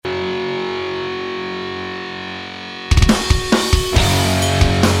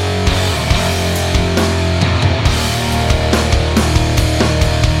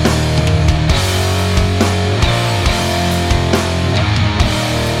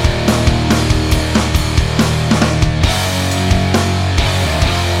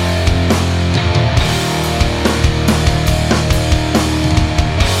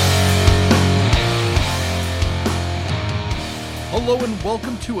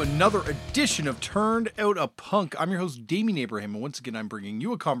welcome to another edition of Turned Out a Punk. I'm your host, Damien Abraham, and once again, I'm bringing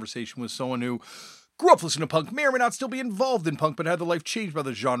you a conversation with someone who grew up listening to punk, may or may not still be involved in punk, but had their life changed by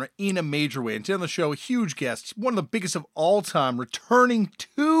the genre in a major way. And today on the show, a huge guest, one of the biggest of all time, returning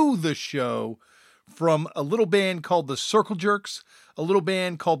to the show from a little band called the Circle Jerks, a little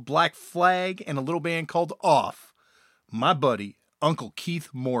band called Black Flag, and a little band called Off. My buddy, Uncle Keith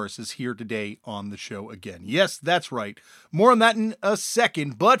Morris, is here today on the show again. Yes, that's right. More on that in a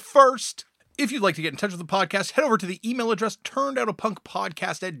second. But first, if you'd like to get in touch with the podcast, head over to the email address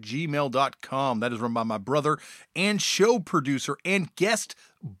turnedoutapunkpodcast@gmail.com. That is run by my brother and show producer and guest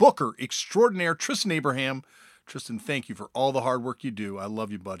booker extraordinaire, Tristan Abraham. Tristan, thank you for all the hard work you do. I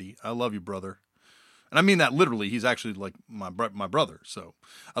love you, buddy. I love you, brother. And I mean that literally. He's actually like my brother. So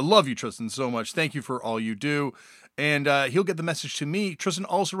I love you, Tristan, so much. Thank you for all you do. And he'll get the message to me. Tristan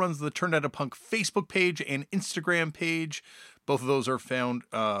also runs the Turned Out a Punk Facebook page and Instagram page. Both of those are found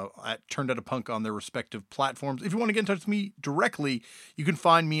at Turned Out a Punk on their respective platforms. If you want to get in touch with me directly, you can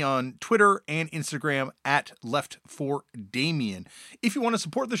find me on Twitter and Instagram at Left4Damien. If you want to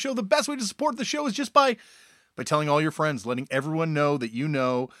support the show, the best way to support the show is just by telling all your friends, letting everyone know that you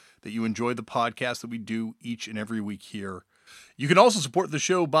enjoy the podcast that we do each and every week here. You can also support the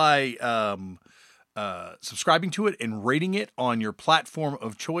show by subscribing to it and rating it on your platform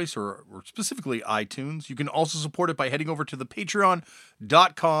of choice, or specifically iTunes. You can also support it by heading over to the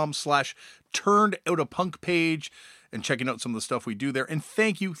patreon.com/turnedoutapunk page and checking out some of the stuff we do there. And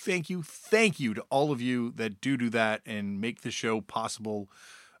thank you to all of you that do that and make the show possible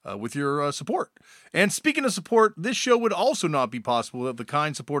with your support. And speaking of support, this show would also not be possible without the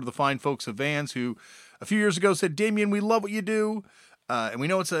kind support of the fine folks of Vans, who a few years ago said, "Damien, we love what you do. And we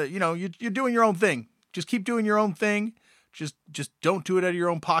know it's you're doing your own thing. Just keep doing your own thing. Just don't do it out of your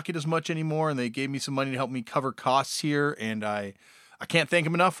own pocket as much anymore." And they gave me some money to help me cover costs here. And I can't thank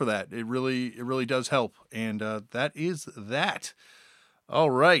them enough for that. It really does help. And that is that.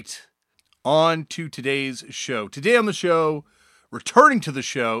 All right. On to today's show. Today on the show, returning to the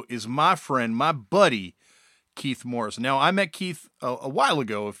show, is my friend, my buddy, Keith Morris. Now, I met Keith a while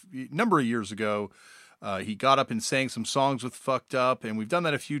ago, a number of years ago. He got up and sang some songs with Fucked Up, and we've done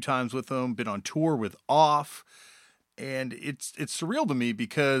that a few times with him, been on tour with Off, and it's surreal to me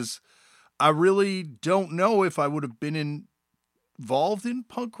because I really don't know if I would have been involved in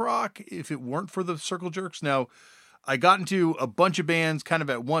punk rock if it weren't for the Circle Jerks. Now, I got into a bunch of bands kind of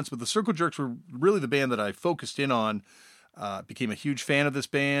at once, but the Circle Jerks were really the band that I focused in on. Became a huge fan of this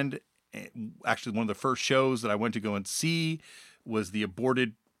band. Actually, one of the first shows that I went to go and see was the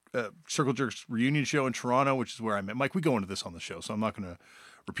aborted Circle Jerks reunion show in Toronto, which is where I met Mike. We go into this on the show, so I'm not going to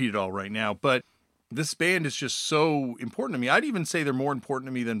repeat it all right now. But this band is just so important to me. I'd even say they're more important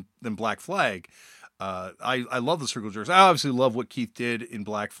to me than Black Flag. I love the Circle Jerks. I obviously love what Keith did in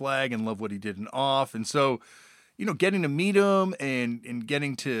Black Flag and love what he did in Off. And so, getting to meet him and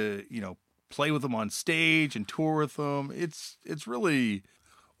getting to, play with them on stage and tour with them, it's really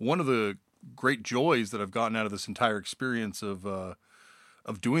one of the great joys that I've gotten out of this entire experience of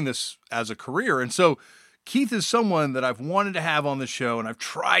doing this as a career. And so Keith is someone that I've wanted to have on the show, and I've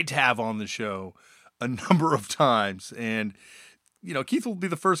tried to have on the show a number of times. And, Keith will be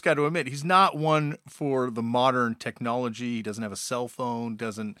the first guy to admit he's not one for the modern technology. He doesn't have a cell phone,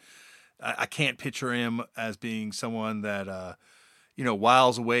 I can't picture him as being someone that,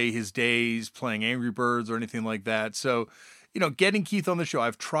 whiles away his days playing Angry Birds or anything like that. So, getting Keith on the show,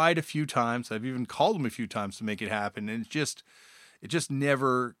 I've tried a few times. I've even called him a few times to make it happen. And it just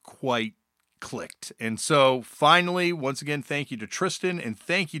never quite clicked. And so finally, once again, thank you to Tristan, and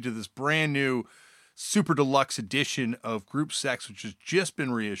thank you to this brand new super deluxe edition of Group Sex, which has just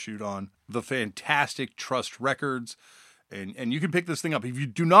been reissued on the fantastic Trust Records. And you can pick this thing up. If you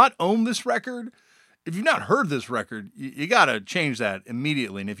do not own this record, if you've not heard this record, you got to change that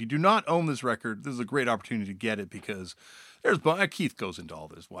immediately. And if you do not own this record, this is a great opportunity to get it, because Keith goes into all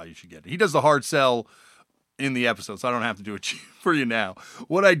this, why you should get it. He does the hard sell in the episode, so I don't have to do it for you now.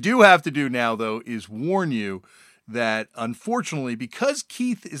 What I do have to do now, though, is warn you that, unfortunately, because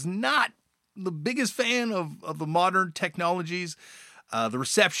Keith is not the biggest fan of the modern technologies, the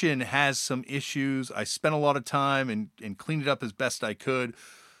reception has some issues. I spent a lot of time and cleaned it up as best I could.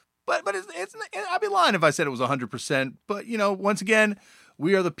 But I'd be lying if I said it was 100%. But, once again,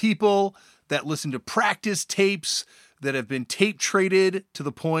 we are the people that listen to practice tapes that have been tape traded to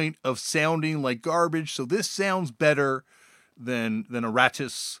the point of sounding like garbage. So this sounds better than a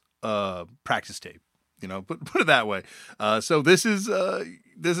Rattus practice tape. Put it that way. So this is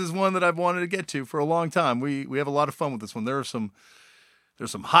one that I've wanted to get to for a long time. We have a lot of fun with this one. There's some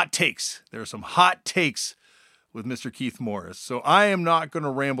hot takes. There are some hot takes with Mr. Keith Morris. So I am not going to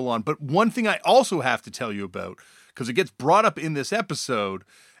ramble on. But one thing I also have to tell you about, because it gets brought up in this episode,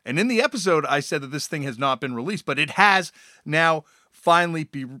 and in the episode I said that this thing has not been released, but it has now finally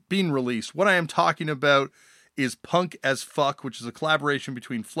been released. What I am talking about is Punk as Fuck, which is a collaboration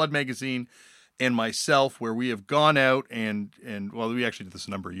between Flood Magazine and myself, where we have gone out and well, we actually did this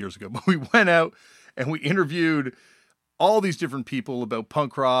a number of years ago, but we went out and we interviewed all these different people about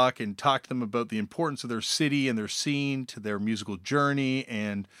punk rock and talked to them about the importance of their city and their scene to their musical journey.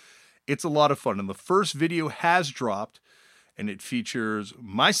 And it's a lot of fun. And the first video has dropped, and it features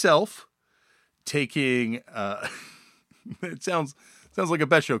myself taking, it sounds like a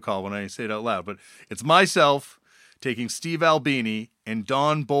best show call when I say it out loud, but it's myself taking Steve Albini and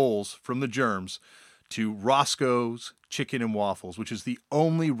Don Bowles from the Germs to Roscoe's Chicken and Waffles, which is the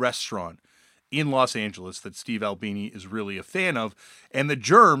only restaurant in Los Angeles that Steve Albini is really a fan of. And the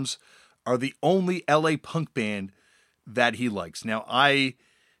Germs are the only LA punk band that he likes. Now, I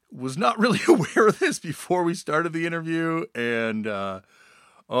was not really aware of this before we started the interview. And, I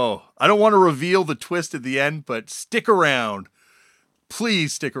don't want to reveal the twist at the end, but stick around.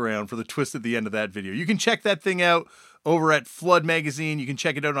 Please stick around for the twist at the end of that video. You can check that thing out over at Flood Magazine. You can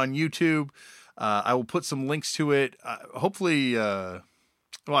check it out on YouTube. I will put some links to it. Hopefully, I've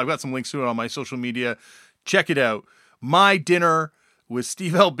got some links to it on my social media. Check it out. My dinner with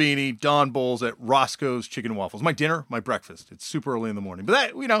Steve Albini, Don Bowles at Roscoe's Chicken and Waffles. My dinner, my breakfast. It's super early in the morning. But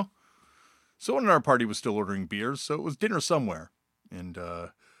that, someone in our party was still ordering beers, so it was dinner somewhere. And,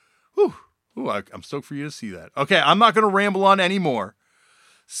 I'm stoked for you to see that. Okay, I'm not going to ramble on anymore.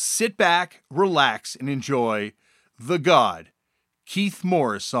 Sit back, relax, and enjoy the God, Keith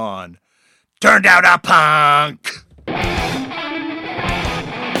Morris on Turned Out a Punk.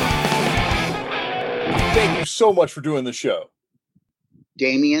 Thank you so much for doing the show.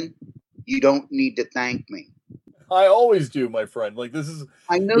 Damien, you don't need to thank me. I always do, my friend.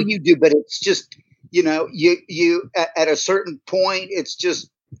 I know you do, but it's just, you at a certain point, it's just,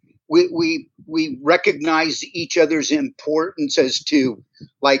 we recognize each other's importance as to,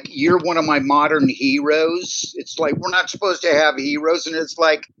 like, you're one of my modern heroes. It's like, we're not supposed to have heroes. And it's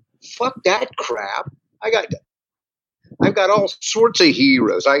like, fuck that crap. I've got all sorts of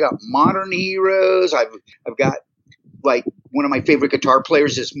heroes. I got modern heroes. I've got, like, one of my favorite guitar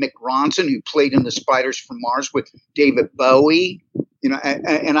players is Mick Ronson, who played in the Spiders from Mars with David Bowie.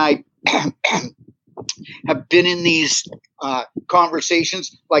 And I have been in these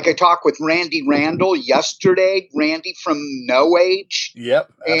conversations. Like, I talked with Randy Randall yesterday, Randy from No Age.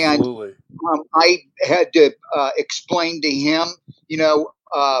 Yep, absolutely. And I had to explain to him,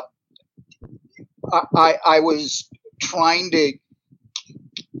 I was trying to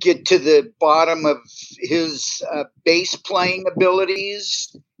get to the bottom of his bass playing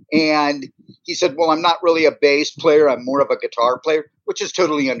abilities. And he said, well, I'm not really a bass player. I'm more of a guitar player, which is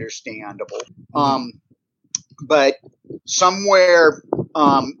totally understandable. But somewhere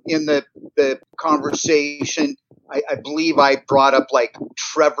in the conversation, I believe I brought up, like,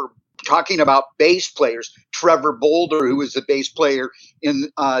 Trevor, talking about bass players, Trevor Boulder, who was the bass player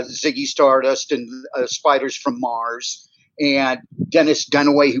in Ziggy Stardust and Spiders from Mars, and Dennis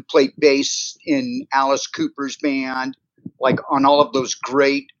Dunaway, who played bass in Alice Cooper's band, like on all of those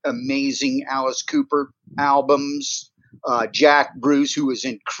great, amazing Alice Cooper albums. Jack Bruce, who was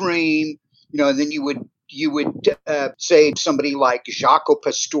in Cream, and then you would say somebody like Jaco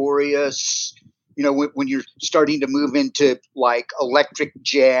Pastorius, when you're starting to move into, like, electric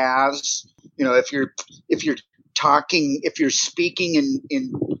jazz, if you're speaking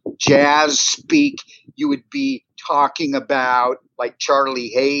in jazz speak, you would be talking about, like, Charlie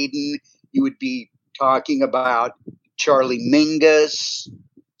Hayden. You would be talking about Charlie Mingus.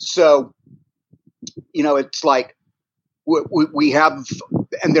 So, it's like we have,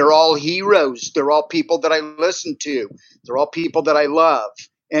 and they're all heroes. They're all people that I listen to. They're all people that I love.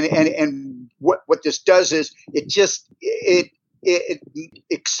 And what this does is it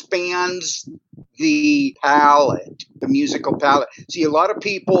expands the palette, the musical palette. See, a lot of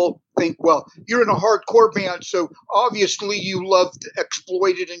people think, well, you're in a hardcore band, so obviously you loved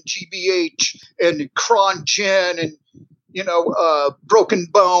Exploited and GBH and Kron Gen and, Broken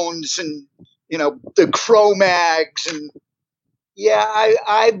Bones and, the Cro-Mags. And yeah,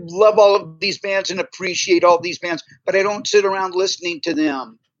 I love all of these bands and appreciate all these bands, but I don't sit around listening to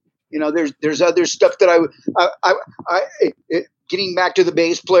them. There's other stuff that I getting back to the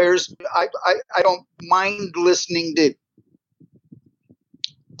bass players. I don't mind listening to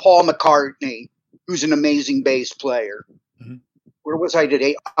Paul McCartney, who's an amazing bass player. Mm-hmm. Where was I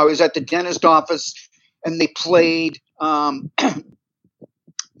today? I was at the dentist office, and they played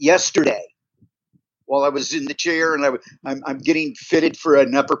yesterday, while I was in the chair, and I'm getting fitted for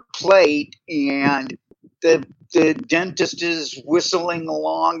an upper plate, and the dentist is whistling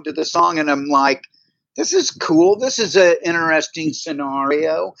along to the song, and I'm like, this is cool. This is an interesting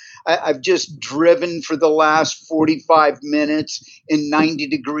scenario. I've just driven for the last 45 minutes in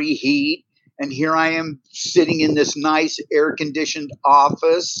 90-degree heat, and here I am sitting in this nice air-conditioned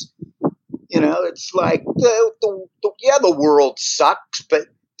office. It's like the world sucks, but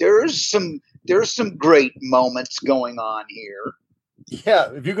there's some great moments going on here.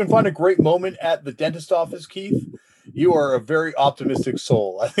 Yeah, if you can find a great moment at the dentist office, Keith, you are a very optimistic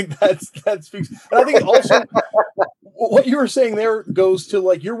soul. I think that speaks. And I think also what you were saying there goes to,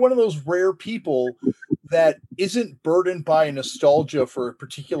 like, you're one of those rare people that isn't burdened by nostalgia for a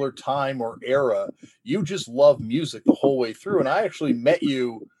particular time or era. You just love music the whole way through. And I actually met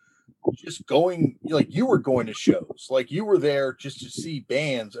you just going, like, you were going to shows, like you were there just to see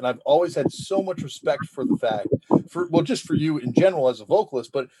bands. And I've always had so much respect for the fact just for you in general as a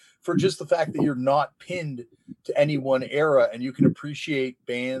vocalist, but for just the fact that you're not pinned to any one era and you can appreciate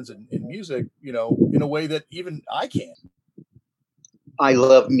bands and music, in a way that even I can. I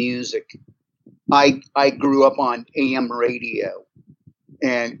love music. I grew up on AM radio,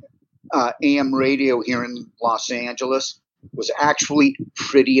 and AM radio here in Los Angeles was actually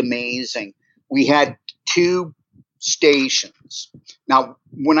pretty amazing. We had 2 stations. Now,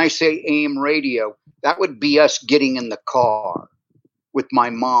 when I say AM radio, that would be us getting in the car with my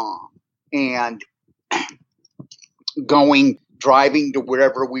mom and driving to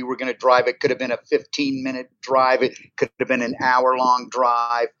wherever we were going to drive. It could have been a 15-minute drive. It could have been an hour-long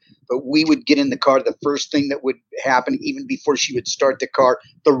drive. But we would get in the car. The first thing that would happen, even before she would start the car,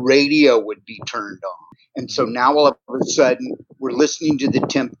 the radio would be turned on. And so now all of a sudden, we're listening to the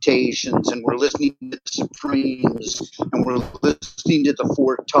Temptations, and we're listening to the Supremes, and we're listening to the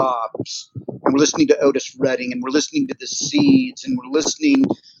Four Tops, and we're listening to Otis Redding, and we're listening to the Seeds, and we're listening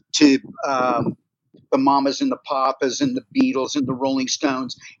to the Mamas and the Papas and the Beatles and the Rolling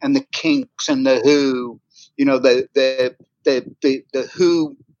Stones and the Kinks and the Who. The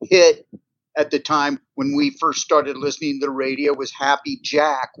Who hit at the time when we first started listening to the radio was Happy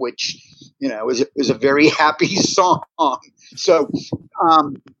Jack, which was a very happy song. So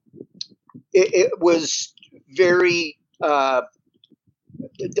it was very the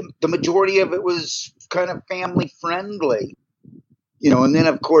majority of it was kind of family friendly. And then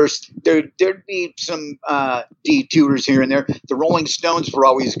of course there'd be some detours here and there. The Rolling Stones were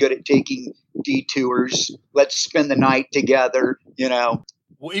always good at taking detours. Let's spend the night together. Well,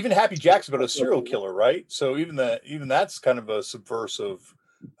 even Happy Jack's about a serial killer, right? So even that's kind of a subversive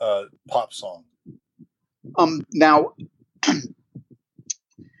pop song. Now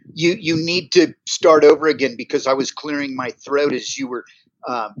you need to start over again, because I was clearing my throat as you were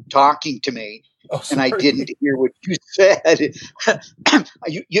talking to me. Oh, and I didn't hear what you said.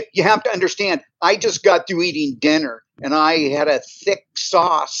 You have to understand, I just got through eating dinner, and I had a thick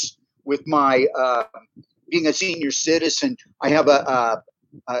sauce with my being a senior citizen. I have a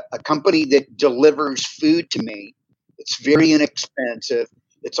company that delivers food to me. It's very inexpensive.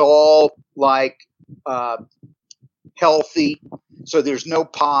 It's all like healthy. So there's no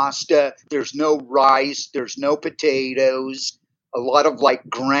pasta, there's no rice, there's no potatoes, a lot of like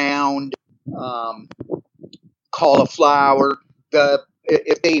ground cauliflower.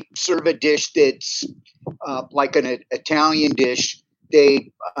 If they serve a dish that's like an Italian dish,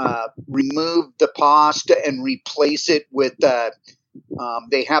 they remove the pasta and replace it with.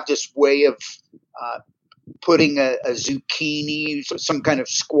 They have this way of putting a zucchini, some kind of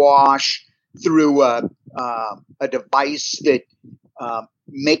squash, through a device that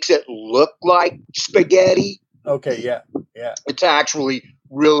makes it look like spaghetti. Okay, yeah. It's actually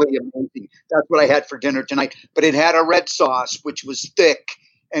really amazing. That's what I had for dinner tonight. But it had a red sauce, which was thick,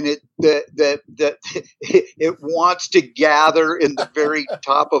 and it wants to gather in the very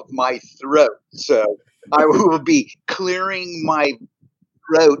top of my throat. So I will be clearing my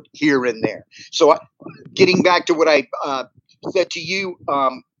throat here and there. So getting back to what I said to you,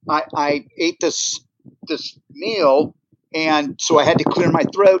 I ate this meal, and so I had to clear my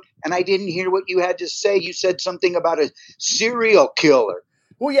throat, and I didn't hear what you had to say. You said something about a serial killer.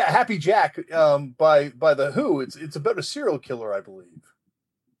 Well, yeah, Happy Jack by the Who. It's about a serial killer, I believe.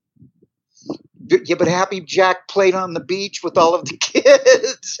 Yeah, but Happy Jack played on the beach with all of the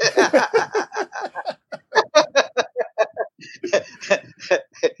kids.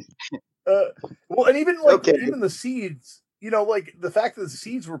 Well, and even like even the Seeds, like the fact that the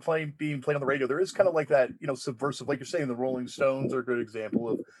Seeds were being played on the radio, there is kind of like that, subversive, like you're saying, the Rolling Stones are a good example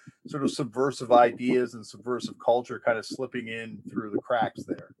of sort of subversive ideas and subversive culture kind of slipping in through the cracks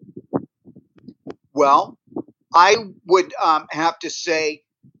there. Well, I would have to say,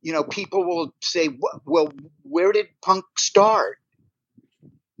 people will say, well, where did punk start?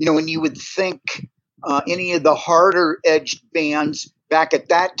 And you would think any of the harder edged bands back at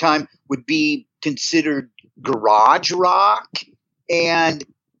that time would be considered garage rock, and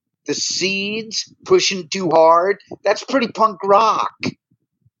the Seeds, Pushing Too Hard, that's pretty punk rock,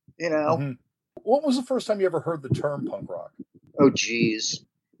 Mm-hmm. What was the first time you ever heard the term punk rock? Oh, geez.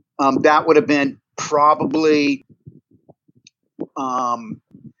 That would have been probably,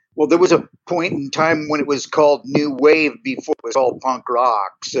 well, there was a point in time when it was called new wave before it was called punk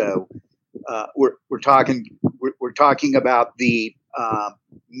rock. So we're talking about the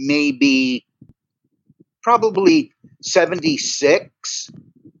maybe probably 76,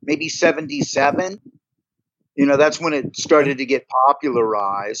 maybe 77. That's when it started to get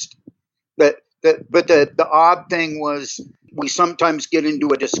popularized. But the odd thing was, we sometimes get into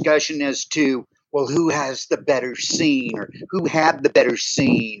a discussion as to, well, who has the better scene, or who had the better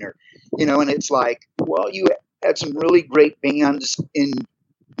scene, or and it's like, well, you had some really great bands in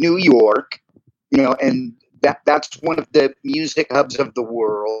New York, and that's one of the music hubs of the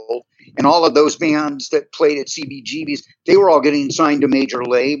world, and all of those bands that played at CBGB's, they were all getting signed to major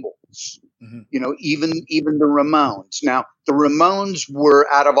labels. Mm-hmm. Even the Ramones. Now, the Ramones were,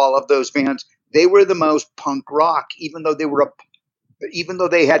 out of all of those bands, they were the most punk rock, even though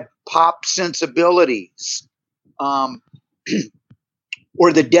they had pop sensibilities. Or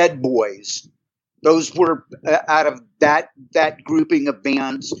the Dead Boys. Those were out of that grouping of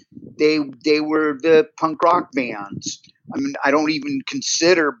bands. They were the punk rock bands. I mean, I don't even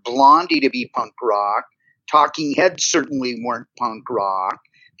consider Blondie to be punk rock. Talking Heads certainly weren't punk rock,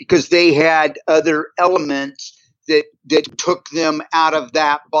 because they had other elements that took them out of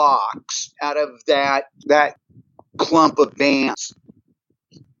that box, out of that clump of bands.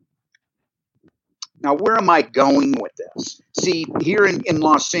 Now, where am I going with this? See, here in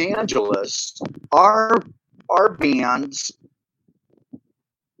Los Angeles, our bands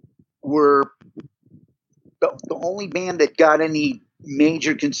were the only band that got any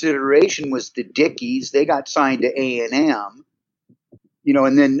major consideration was the Dickies. They got signed to A&M,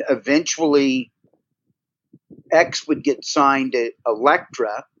 and then eventually X would get signed to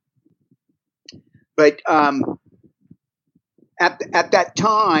Elektra. But at that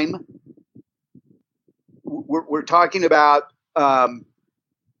time, we're talking about the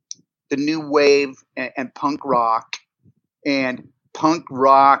new wave and punk rock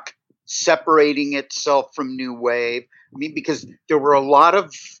separating itself from new wave. I mean, because there were a lot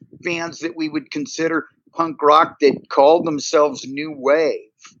of bands that we would consider punk rock that called themselves new wave.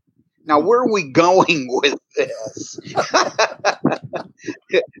 Now, where are we going with this?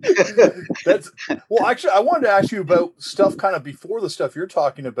 Well, actually, I wanted to ask you about stuff kind of before the stuff you're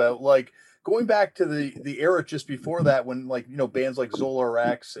talking about, like going back to the era just before that, when bands like Zolar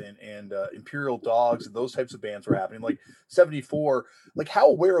X and Imperial Dogs and those types of bands were happening, like 74. Like, how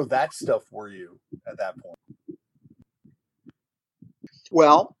aware of that stuff were you at that point?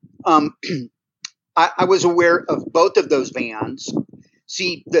 Well, I was aware of both of those bands.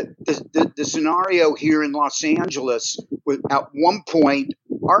 See, the scenario here in Los Angeles was, at one point,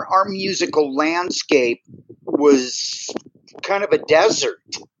 our musical landscape was kind of a desert.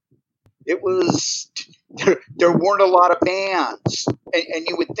 It was, there weren't a lot of bands. And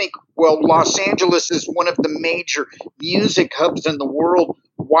you would think, well, Los Angeles is one of the major music hubs in the world.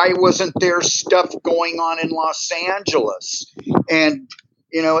 Why wasn't there stuff going on in Los Angeles? And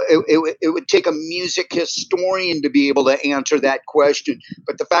it would take a music historian to be able to answer that question.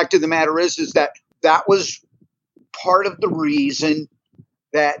 But the fact of the matter is that was part of the reason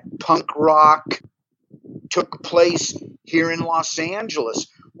that punk rock took place here in Los Angeles,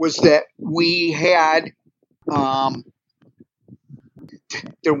 was that we had,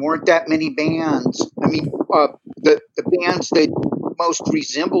 there weren't that many bands. I mean, the bands that most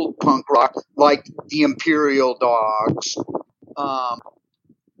resembled punk rock, like the Imperial Dogs,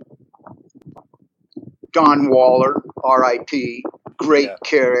 Don Waller, R.I.P., great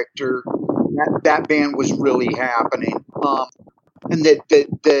character. That band was really happening. And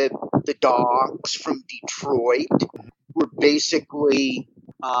the Dogs from Detroit were basically,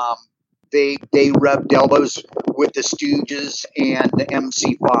 they rubbed elbows with the Stooges and the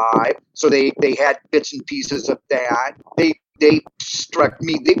MC5. So they had bits and pieces of that. They struck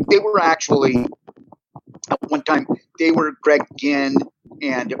me. They were actually, at one time, they were Greg Ginn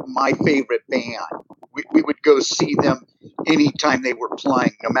and my favorite band. We would go see them anytime they were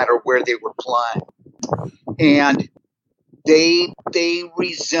playing, no matter where they were playing. And they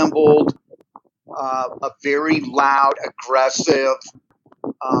resembled a very loud, aggressive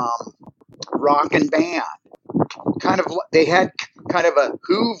rockin' band. They had kind of a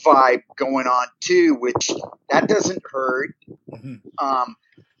Who vibe going on too, which that doesn't hurt. Mm-hmm.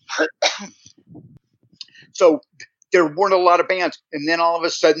 So there weren't a lot of bands, and then all of a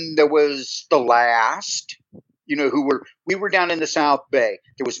sudden there was The Last. We were down in the South Bay.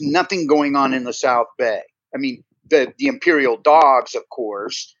 There was nothing going on in the South Bay. I mean, the Imperial Dogs, of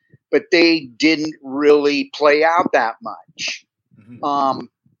course, but they didn't really play out that much. Mm-hmm.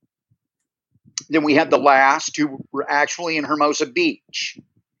 Then we had The Last, who were actually in Hermosa Beach.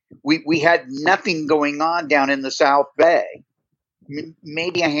 We had nothing going on down in the South Bay.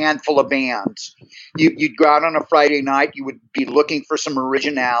 Maybe a handful of bands. You'd go out on a Friday night. You would be looking for some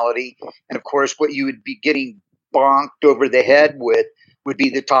originality. And, of course, what you would be getting bonked over the head with would be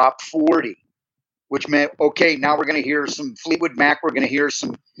the top 40, which meant, okay, now we're going to hear some Fleetwood Mac. We're going to hear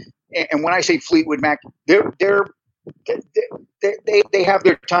some. And when I say Fleetwood Mac, they have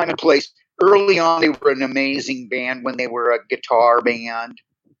their time and place. Early on, they were an amazing band when they were a guitar band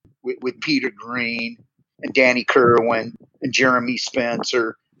with Peter Green and Danny Kerwin and Jeremy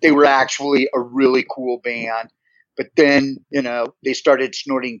Spencer. They were actually a really cool band. But then, they started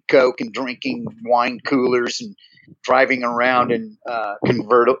snorting coke and drinking wine coolers and driving around in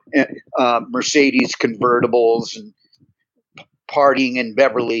Mercedes convertibles and partying in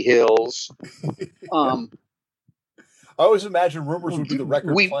Beverly Hills. I always imagine Rumors would be the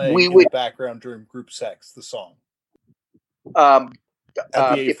record playing in the background during group sex, the song.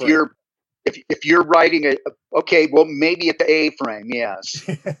 If you're writing well, maybe at the A-frame, yes.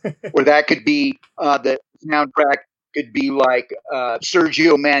 Or that could be the soundtrack could be like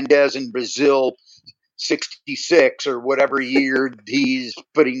Sergio Mendes in Brazil 66 or whatever year he's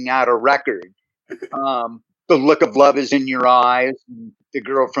putting out a record. The Look of Love Is in Your Eyes, and The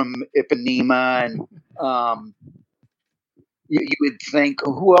Girl from Ipanema, and you would think,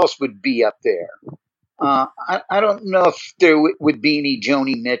 who else would be up there? I don't know if there would be any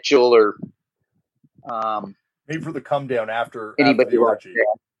Joni Mitchell or maybe for the come down after anybody the orgy.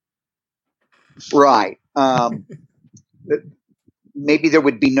 Right. Maybe there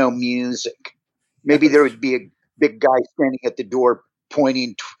would be no music. Maybe there would be a big guy standing at the door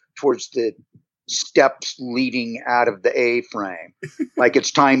pointing towards the steps leading out of the A-frame. Like,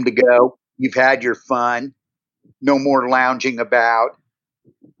 it's time to go. You've had your fun. No more lounging about.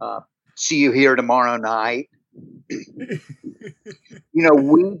 See you here tomorrow night.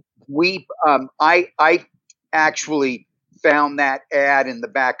 I actually found that ad in the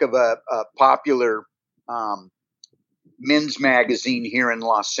back of a popular men's magazine here in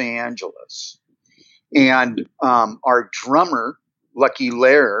Los Angeles. And our drummer, Lucky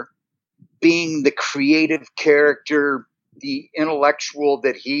Lair, being the creative character, the intellectual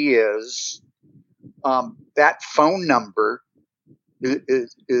that he is, that phone number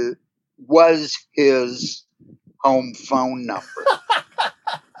was his home phone number.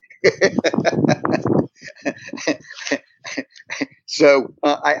 So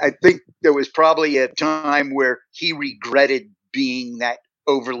I think there was probably a time where he regretted being that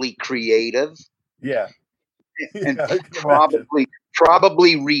overly creative. Yeah. And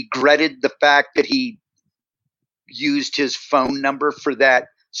probably regretted the fact that he used his phone number for that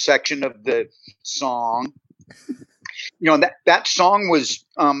section of the song. That song was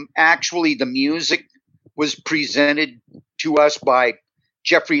actually, the music was presented to us by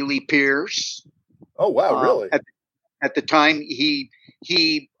Jeffrey Lee Pierce. Oh, wow. Really? At the time, he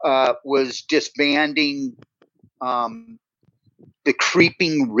was disbanding the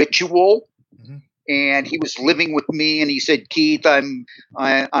Creeping Ritual. Mm-hmm. And he was living with me, and he said, "Keith, I'm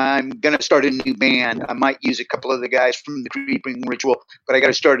going to start a new band. I might use a couple of the guys from the Creeping Ritual, but I got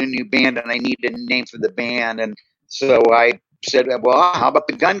to start a new band, and I need a name for the band." And so I said, "Well, how about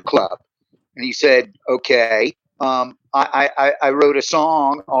the Gun Club?" And he said, "Okay, I wrote a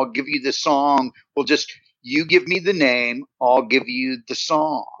song. I'll give you the song. You give me the name. I'll give you the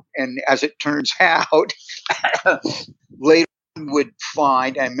song." And as it turns out, later would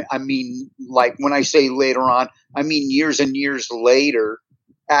find, I mean, like, when I say later on, I mean years and years later,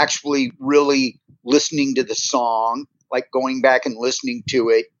 actually really listening to the song, like going back and listening to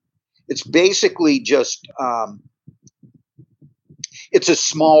it. It's basically just, it's a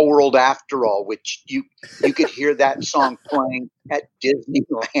small world after all, which you could hear that song playing at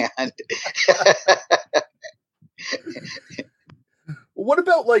Disneyland. What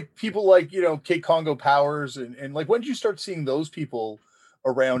about like people like, Kate Congo Powers and like, when did you start seeing those people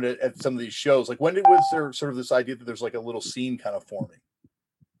around at some of these shows? Like, was there sort of this idea that there's like a little scene kind of forming?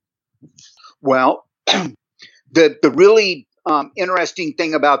 Well, the really interesting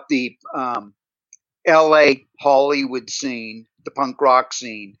thing about the LA Hollywood scene the punk rock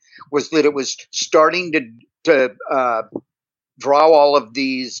scene was that it was starting to draw all of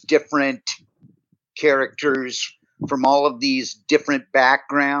these different characters from all of these different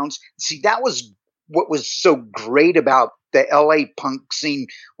backgrounds. See, that was what was so great about the LA punk scene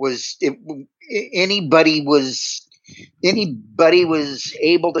was anybody was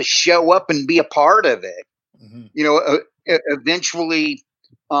able to show up and be a part of it. Mm-hmm. You know, eventually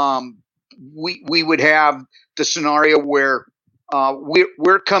we would have the scenario where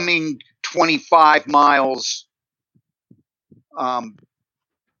we're coming 25 miles.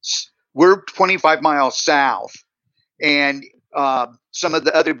 We're 25 miles south, and some of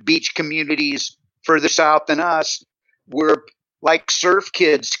the other beach communities further south than us were like surf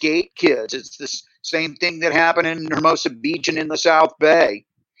kids, skate kids. It's the same thing that happened in Hermosa Beach and in the South Bay.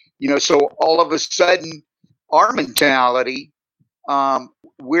 You know, so all of a sudden, our mentality,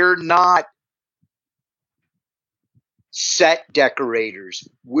 we're not set decorators.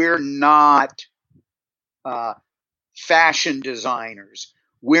 We're not fashion designers.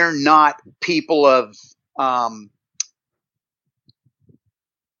 We're not people of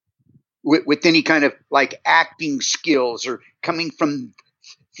with any kind of like acting skills or coming from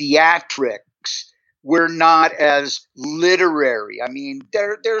theatrics. We're not as literary. I mean,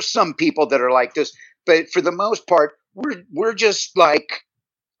 there's some people that are like this, but for the most part, we're just like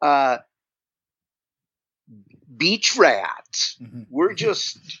beach rats. Mm-hmm. We're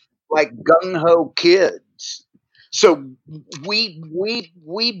just like gung ho kids. So we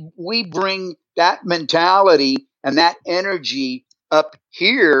bring that mentality and that energy up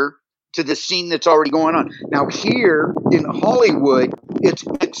here to the scene that's already going on. Now here in Hollywood, it's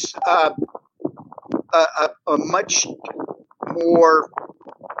a much more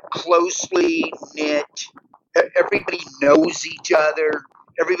closely knit. Everybody knows each other.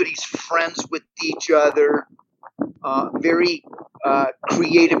 Everybody's friends with each other. Very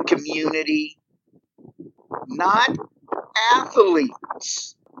creative community. Not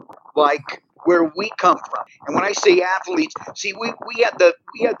athletes like where we come from. And when I say athletes, see, we had the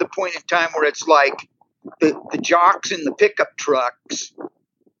point in time where it's like the jocks in the pickup trucks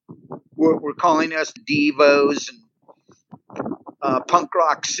were calling us divos and punk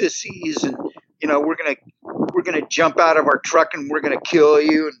rock sissies, and you know we're gonna jump out of our truck and we're gonna kill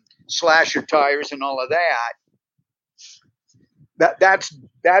you and slash your tires and all of that.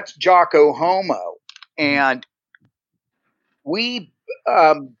 That's Jocko Homo, and we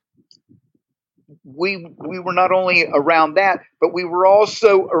were not only around that, but we were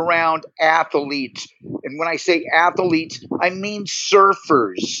also around athletes. And when I say athletes, I mean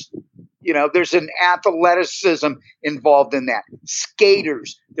surfers. You know, there's an athleticism involved in that.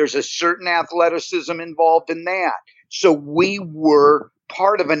 Skaters, there's a certain athleticism involved in that. So we were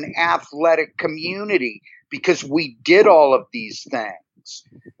part of an athletic community because we did all of these things.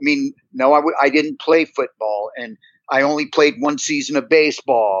 I mean, no, I didn't play football, and I only played one season of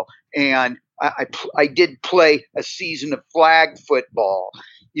baseball, and I did play a season of flag football,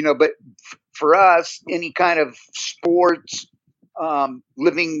 you know, but for us, any kind of sports,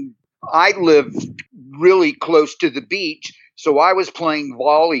 I lived really close to the beach. So I was playing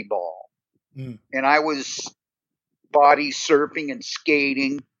volleyball and I was body surfing and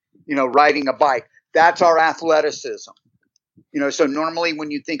skating, you know, riding a bike. That's our athleticism, you know, so normally when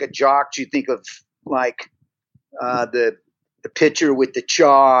you think of jocks, you think of like the pitcher with the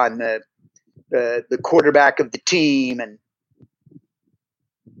chaw and the quarterback of the team and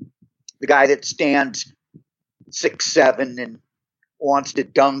the guy that stands 6'7" and wants to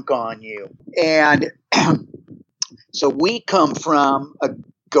dunk on you. And so we come from a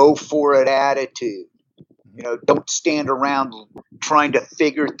go for it attitude. You know, don't stand around trying to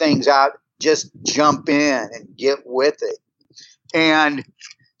figure things out. Just jump in and get with it. And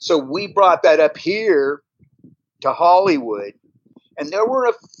so we brought that up here to Hollywood. And there were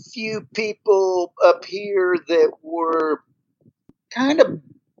a few people up here that were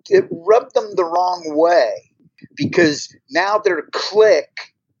it rubbed them the wrong way, because now their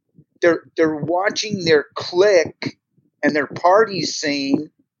clique, they're watching their clique and their party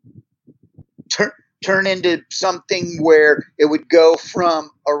scene turn into something where it would go from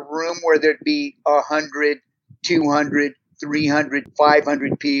a room where there'd be 100, 200, 300,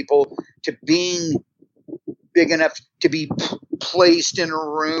 500 people to being big enough to be placed in a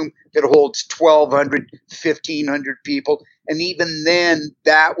room that holds 1,200, 1,500 people. And even then,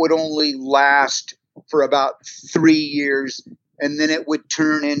 that would only last for about 3 years. And then it would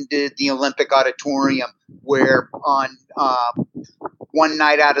turn into the Olympic Auditorium, where on one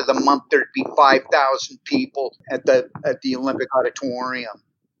night out of the month, there'd be 5,000 people at the Olympic Auditorium.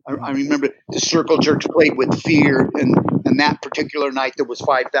 I remember the Circle Jerks played with Fear, and And that particular night, there was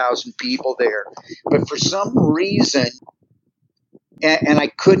 5,000 people there. But for some reason, and I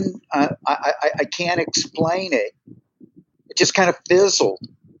couldn't, I can't explain it. It just kind of fizzled.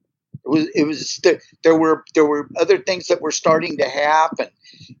 There were other things that were starting to happen,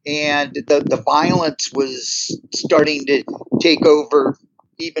 and the violence was starting to take over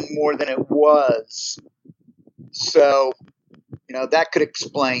even more than it was. So, that could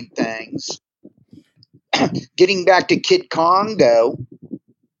explain things. Getting back to Kid Congo,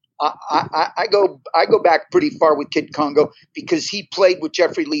 I go back pretty far with Kid Congo because he played with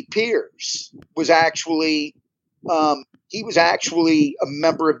Jeffrey Lee Pierce. He was actually a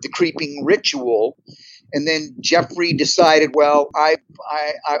member of the Creeping Ritual, and then Jeffrey decided, well, I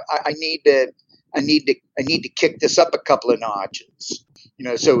need to kick this up a couple of notches.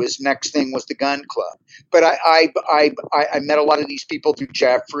 So his next thing was the Gun Club. But I met a lot of these people through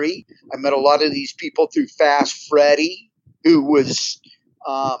Jeffrey. I met a lot of these people through Fast Freddy, who was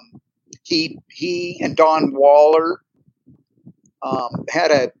he and Don Waller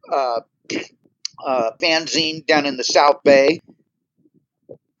had a fanzine down in the South Bay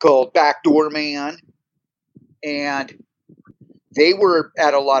called Backdoor Man, and they were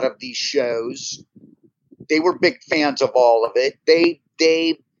at a lot of these shows. They were big fans of all of it. They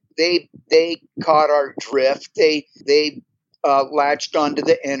caught our drift. They latched onto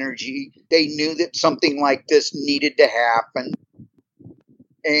the energy. They knew that something like this needed to happen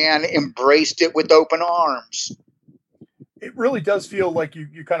and embraced it with open arms. It really does feel like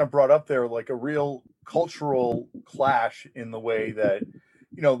you kind of brought up there like a real cultural clash in the way that,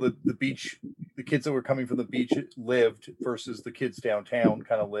 the beach, the kids that were coming from the beach lived versus the kids downtown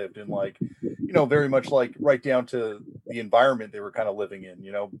kind of lived, and like, very much like right down to the environment they were kind of living in,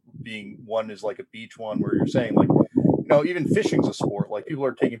 being one is like a beach one where you're saying like, even fishing's a sport. Like people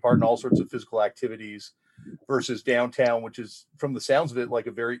are taking part in all sorts of physical activities versus downtown, which is from the sounds of it, like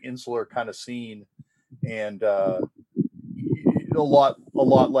a very insular kind of scene. And, a lot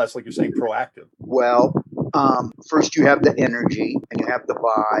less, like you're saying, proactive. Well, first you have the energy and you have the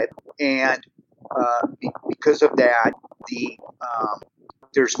vibe, and because of that,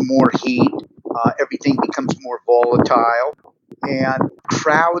 there's more heat. Everything becomes more volatile, and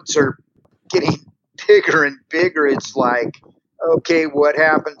crowds are getting bigger and bigger. It's like, okay, what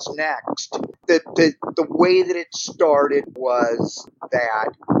happens next? The way that it started was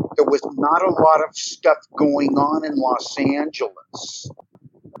that there was not a lot of stuff going on in Los Angeles.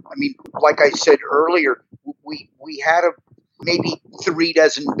 I mean, like I said earlier, we had maybe 3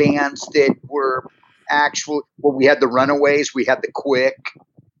 dozen bands that were actual. Well, we had the Runaways, we had the Quick,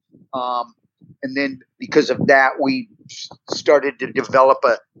 and then because of that, we started to develop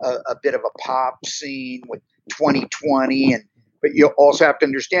a bit of a pop scene with 2020. But you also have to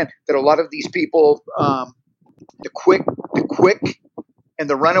understand that a lot of these people, the Quick, and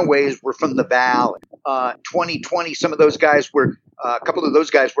the Runaways were from the Valley. 2020, some of those guys were, a couple of those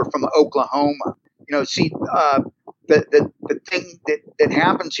guys were from Oklahoma. The thing that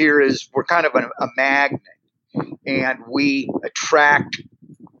happens here is we're kind of a magnet, and we attract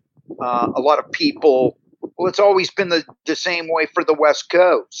a lot of people. Well, it's always been the same way for the West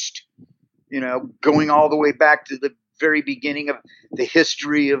Coast, going all the way back to the very beginning of the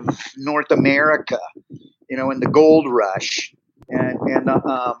history of North America, in the gold rush and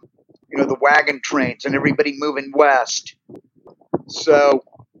the wagon trains and everybody moving west. So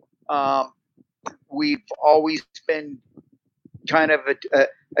we've always been kind of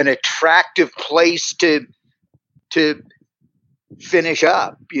an attractive place to finish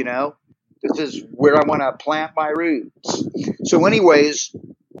up. This is where I want to plant my roots. So anyways,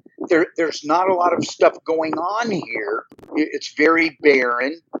 there's not a lot of stuff going on here. It's very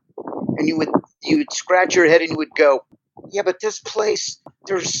barren, and you would scratch your head and you would go, yeah, but this place,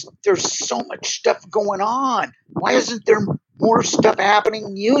 there's so much stuff going on. Why isn't there more stuff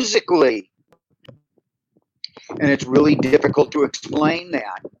happening musically? And it's really difficult to explain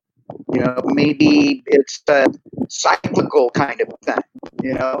that. Maybe it's a cyclical kind of thing.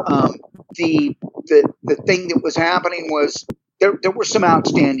 The thing that was happening was there were some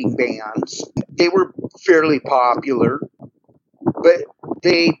outstanding bands. They were fairly popular, but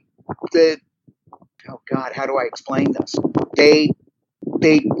oh God, how do I explain this? They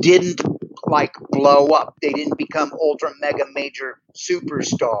didn't like blow up. They didn't become ultra mega major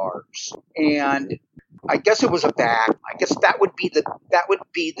superstars. And I guess it was a vacuum. I guess that would be the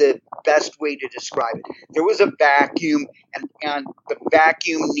best way to describe it. There was a vacuum, and the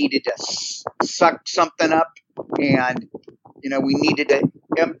vacuum needed to suck something up, and we needed to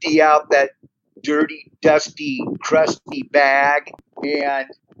empty out that dirty, dusty, crusty bag, and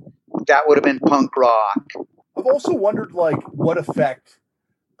that would have been punk rock. I've also wondered, like, what effect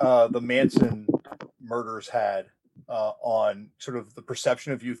the Manson murders had on sort of the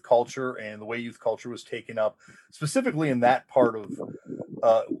perception of youth culture and the way youth culture was taken up, specifically in that part of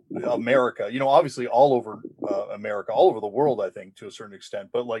uh, America. You know, obviously all over America, all over the world, I think, to a certain extent,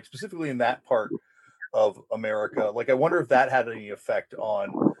 but like specifically in that part of America. Like, I wonder if that had any effect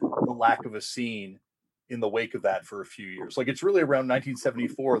on the lack of a scene in the wake of that for a few years. Like, it's really around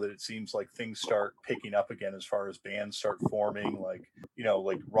 1974 that it seems like things start picking up again as far as bands start forming. Like, you know,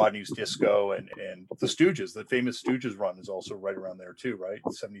 like Rodney's Disco and the Stooges. The famous Stooges run is also right around there too, right?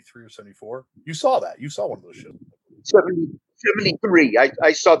 73 or 74. You saw that. You saw one of those shows. 70, 73.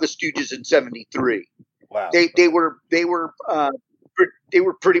 I saw the Stooges in 73. Wow. They were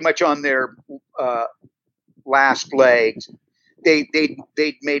pretty much on their last legs. They'd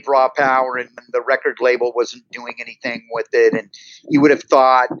made Raw Power, and the record label wasn't doing anything with it. And you would have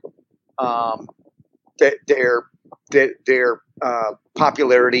thought that their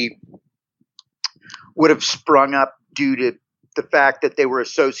popularity would have sprung up due to the fact that they were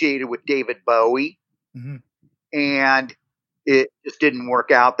associated with David Bowie, and it just didn't work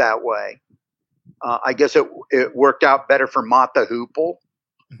out that way. I guess it worked out better for Mott the Hoople,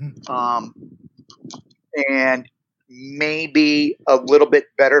 and maybe a little bit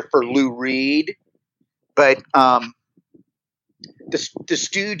better for Lou Reed, but the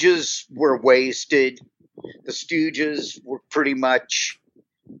Stooges were wasted. The Stooges were pretty much,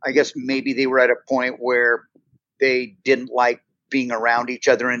 I guess maybe they were at a point where they didn't like being around each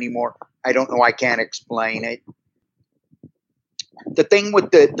other anymore. I don't know. I can't explain it. The thing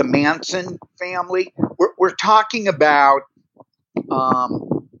with the Manson family, we're talking about,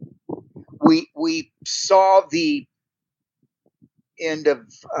 we saw the end of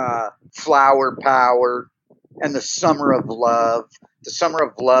Flower Power and the Summer of Love. The Summer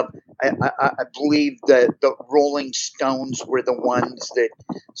of Love, I believe that the Rolling Stones were the ones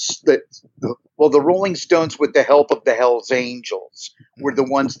that the Rolling Stones, with the help of the Hells Angels, were the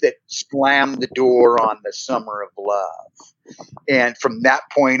ones that slammed the door on the Summer of Love. And from that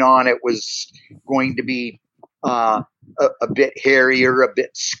point on, it was going to be a bit hairier, a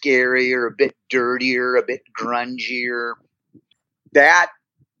bit scarier, a bit dirtier, a bit grungier. That,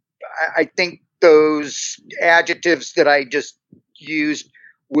 I think those adjectives that I just used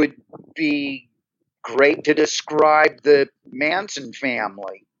would be great to describe the Manson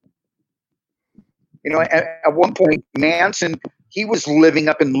family. You know, at one point, Manson, he was living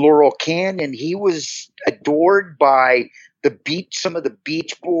up in Laurel Canyon. He was adored by some of the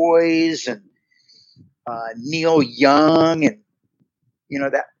Beach Boys and Neil Young, and you know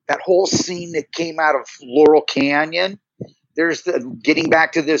that whole scene that came out of Laurel Canyon. There's getting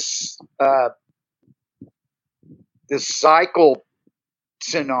back to this cycle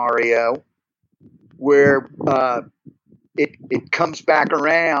scenario where it comes back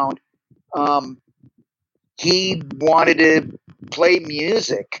around. He wanted to play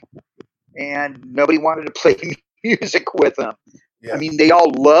music, and nobody wanted to play music with him. Yeah. I mean, they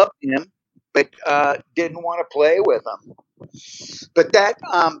all loved him, but didn't want to play with him. But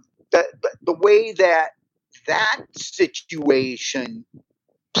the way that situation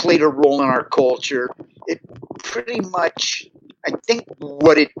played a role in our culture, it pretty much, I think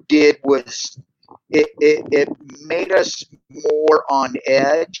what it did was it made us more on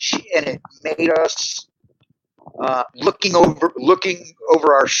edge, and it made us looking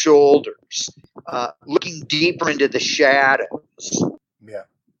over our shoulders, looking deeper into the shadows. Yeah.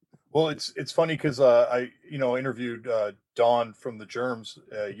 Well, it's funny because I interviewed Don from the Germs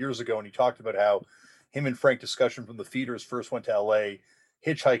years ago, and he talked about how him and Frank Discussion from the Feeders first went to LA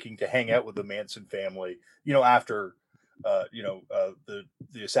hitchhiking to hang out with the Manson family, you know, after the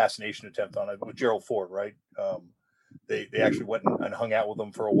assassination attempt on it with Gerald Ford, right? They actually went and hung out with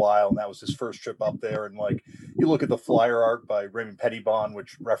him for a while, and that was his first trip up there. And like, you look at the flyer art by Raymond Pettibon,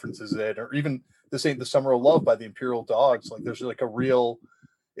 which references it, or even This Ain't the Summer of Love by the Imperial Dogs. Like, there's like a real,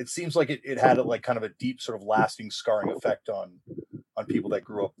 it seems like it had like kind of a deep sort of lasting scarring effect on people that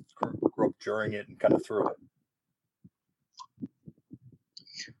grew up during it and kind of through it.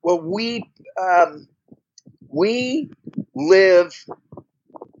 Well, we live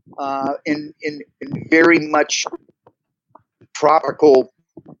in very much tropical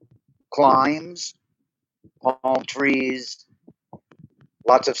climes, palm trees,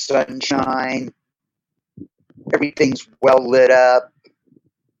 lots of sunshine, everything's well lit up,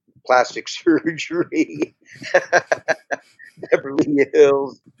 plastic surgery, Beverly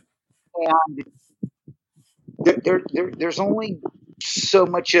Hills, and there's only so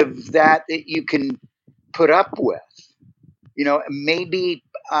much of that you can put up with, you know. Maybe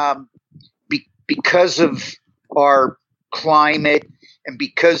because of our climate and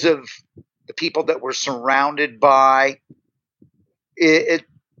because of the people that we're surrounded by, it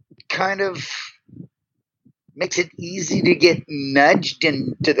kind of makes it easy to get nudged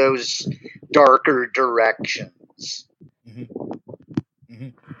into those darker directions. Mm-hmm. Mm-hmm.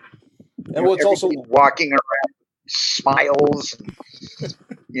 And well, it's also walking around smiles and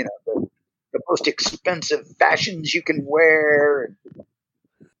the most expensive fashions you can wear.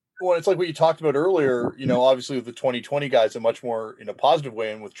 Well, it's like what you talked about earlier, obviously with the 2020 guys, a much more in a positive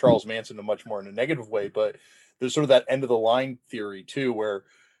way, and with Charles Manson, a much more in a negative way. But there's sort of that end of the line theory too, where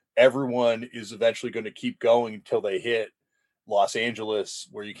everyone is eventually going to keep going until they hit Los Angeles,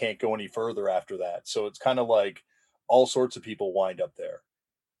 where you can't go any further after that. So it's kind of like all sorts of people wind up there.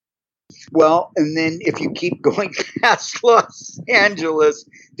 Well, and then if you keep going past Los Angeles,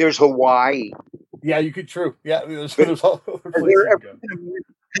 there's Hawaii. Yeah, you could. True. Yeah, there's all over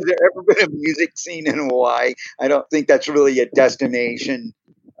has there ever been a music scene in Hawaii? I don't think that's really a destination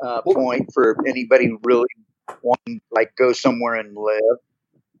point for anybody who really wanting like go somewhere and live.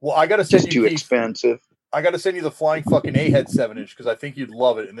 Well, I got to send you too expensive. I got to send you the Flying Fucking A-Head 7-inch because I think you'd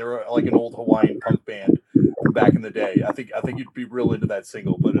love it, and they were like an old Hawaiian punk band from back in the day. I think you'd be real into that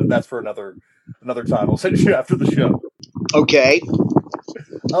single, but that's for another time. I'll send you after the show. Okay.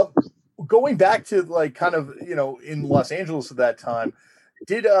 Going back to like kind of in Los Angeles at that time,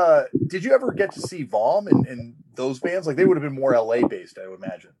 did you ever get to see Vom and those bands? Like they would have been more LA based, I would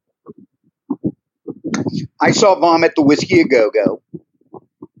imagine. I saw Vom at the Whiskey A Go Go,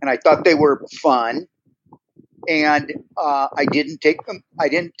 and I thought they were fun. And I didn't take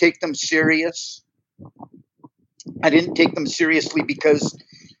them serious. I didn't take them seriously because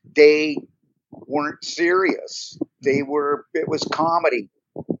they weren't serious. It was comedy.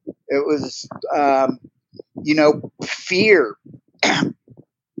 It was, Fear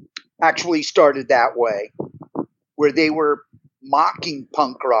actually started that way, where they were mocking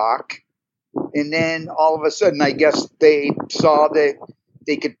punk rock. And then all of a sudden, I guess they saw that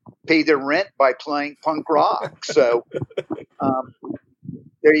they could pay their rent by playing punk rock. So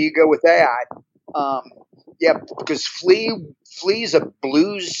there you go with that. Yeah, because Flea's a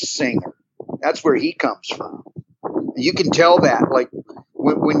blues singer. That's where he comes from. You can tell that, like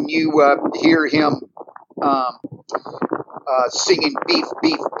when you hear him singing "Beef,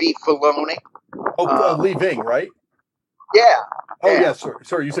 Beef, Beef Bologna." Oh, Lee Ving, right? Yeah. Oh yeah.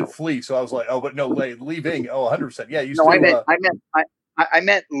 Sorry, you said Flea, so I was like, oh, but no, Lee Ving. Oh, 100%. Yeah, I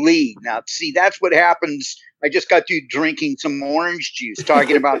meant Lee. Now, see, that's what happens. I just got through drinking some orange juice,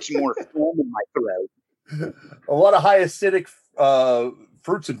 talking about some more foam in my throat. A lot of high acidic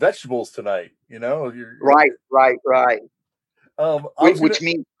fruits and vegetables tonight. Right. Which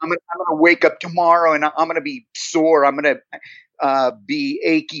means I'm gonna wake up tomorrow and I'm gonna be sore. I'm gonna be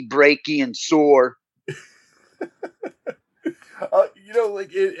achy, breaky, and sore.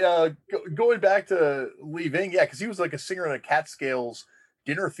 Going back to Lee Ving, yeah, because he was like a singer in a Catskills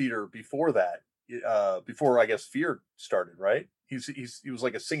dinner theater before that. Before I guess Fear started, right? He was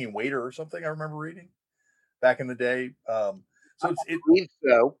like a singing waiter or something. I remember reading back in the day. I believe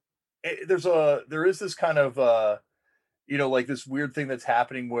so. There is this kind of like this weird thing that's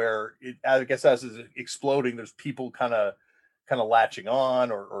happening where I guess as it's exploding, there's people kind of latching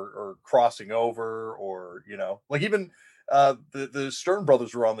on or crossing over, or like even the Stern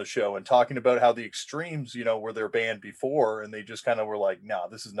brothers were on the show and talking about how the Extremes were their band before, and they just kind of were like, no,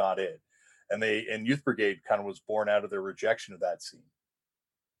 this is not it, and Youth Brigade kind of was born out of their rejection of that scene.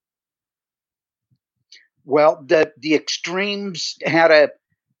 Well, the Extremes had a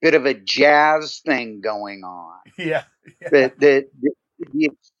bit of a jazz thing going on. Yeah. The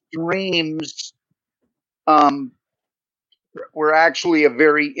Extremes were actually a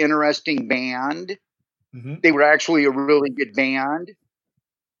very interesting band. Mm-hmm. They were actually a really good band,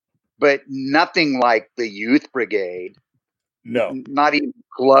 but nothing like the Youth Brigade. No, not even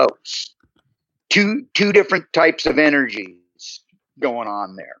close. Two different types of energies going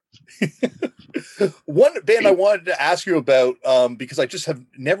on there. One band I wanted to ask you about, because I just have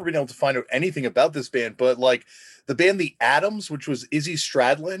never been able to find out anything about this band, but like the band The Atoms, which was Izzy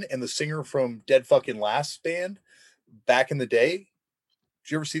Stradlin and the singer from Dead Fucking Last band back in the day.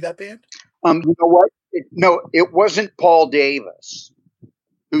 Did you ever see that band? You know what? It wasn't Paul Davis.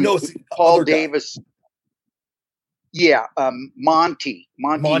 No, it's Paul Davis. Guy. Yeah, Monty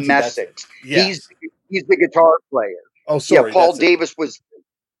Messick. Yes. He's the guitar player. Oh, sorry.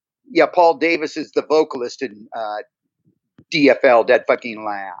 Yeah, Paul Davis is the vocalist in DFL, Dead Fucking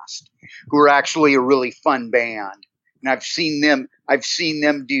Last, who are actually a really fun band. And I've seen them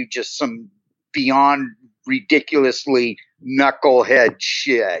do just some beyond ridiculously knucklehead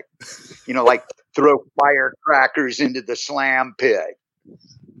shit. Like throw firecrackers into the slam pit.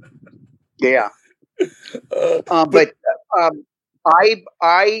 Yeah. But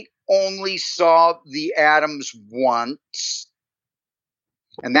I only saw the Atoms once,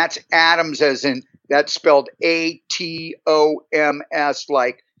 and that's Atoms as in that's spelled ATOMS,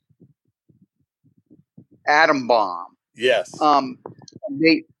 like atom bomb. Yes.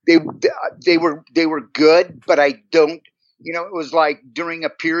 They were good, but I don't. It was like during a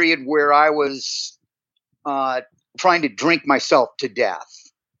period where I was trying to drink myself to death.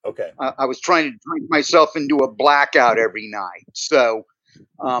 Okay. I was trying to drink myself into a blackout every night. So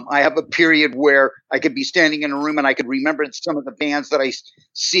I have a period where I could be standing in a room and I could remember some of the bands that I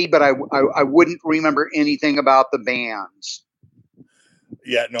see, but I wouldn't remember anything about the bands.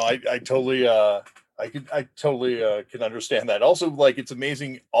 Yeah, no, I totally can understand that. Also, like, it's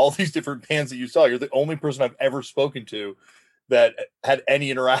amazing all these different bands that you saw. You're the only person I've ever spoken to that had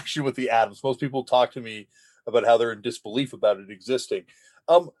any interaction with the Atoms. Most people talk to me about how they're in disbelief about it existing.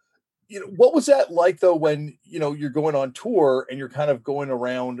 What was that like though when you're going on tour and you're kind of going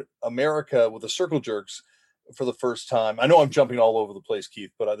around America with the Circle Jerks for the first time? I know I'm jumping all over the place,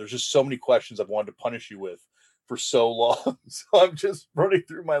 Keith, but there's just so many questions I've wanted to punish you with for so long. So I'm just running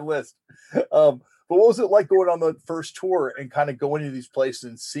through my list. But what was it like going on the first tour and kind of going to these places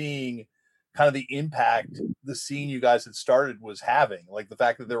and seeing kind of the impact the scene you guys had started was having? Like the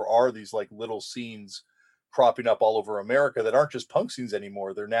fact that there are these like little scenes cropping up all over America that aren't just punk scenes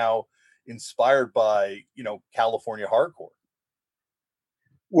anymore. They're now inspired by, California hardcore.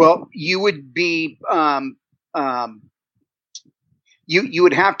 Well, you would be, you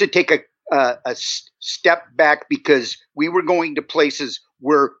would have to take a step back because we were going to places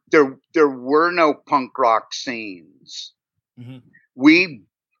where there were no punk rock scenes. Mm-hmm. We,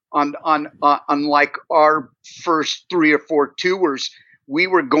 unlike our first 3 or 4 tours, we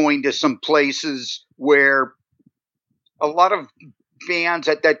were going to some places where a lot of bands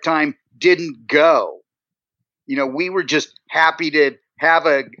at that time didn't go. We were just happy to have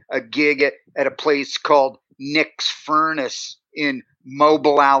a gig at a place called Nick's Furnace in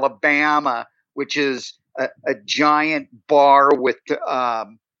Mobile, Alabama, which is a giant bar with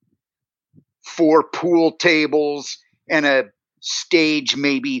 4 pool tables and a stage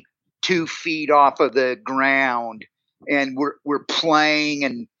maybe 2 feet off of the ground. And we're playing,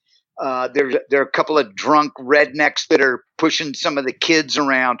 and there are a couple of drunk rednecks that are pushing some of the kids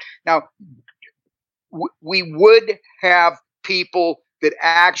around. Now, we would have people that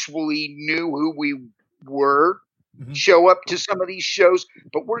actually knew who we were mm-hmm. show up to some of these shows,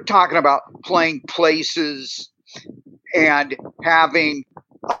 but we're talking about playing places and having,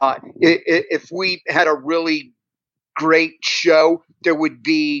 if we had a really great show, there would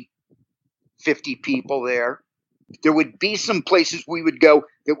be 50 people there. There would be some places we would go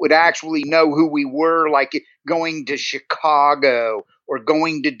that would actually know who we were, like going to Chicago or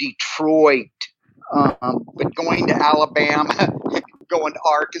going to Detroit, but going to Alabama, going to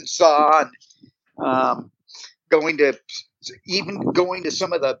Arkansas, and going to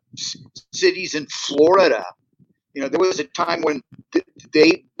some of the cities in Florida. There was a time when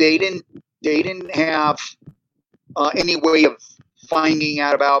they didn't have any way of finding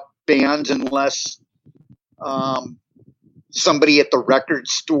out about bands unless somebody at the record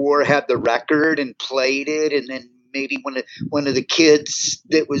store had the record and played it, and then maybe one of the kids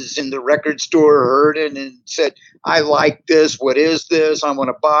that was in the record store heard it and said, "I like this. What is this? I want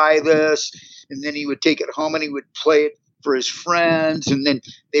to buy this." And then he would take it home and he would play it for his friends, and then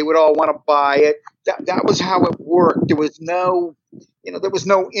they would all want to buy it. That was how it worked. There was no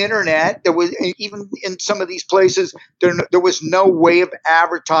internet. There was, even in some of these places, there was no way of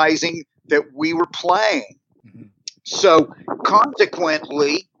advertising that we were playing. Mm-hmm. So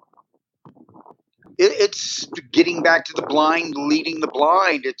consequently, it's getting back to the blind leading the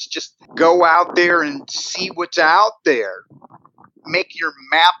blind. It's just go out there and see what's out there. Make your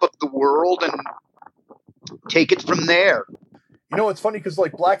map of the world and take it from there. It's funny because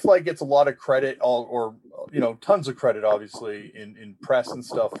like Black Flag gets a lot of credit, or tons of credit, obviously, in press and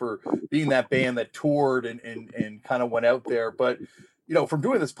stuff for being that band that toured and kind of went out there. But from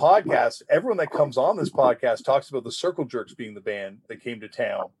doing this podcast, everyone that comes on this podcast talks about the Circle Jerks being the band that came to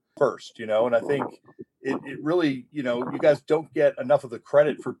town first, and I think it really, you guys don't get enough of the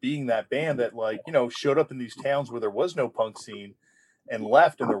credit for being that band that showed up in these towns where there was no punk scene and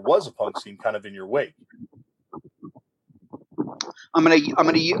left, and there was a punk scene kind of in your wake. I'm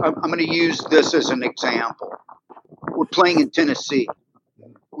gonna use this as an example. We're playing in Tennessee.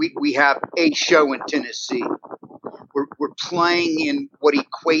 We have a show in Tennessee. We're playing in what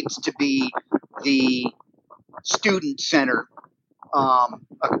equates to be the student center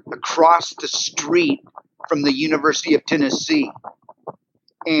across the street from the University of Tennessee.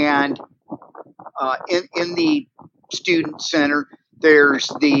 And in the student center, there's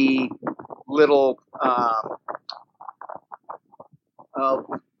the little,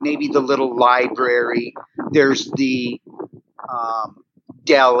 maybe the little library. There's the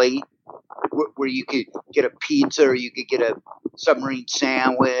deli where you could get a pizza, or you could get a submarine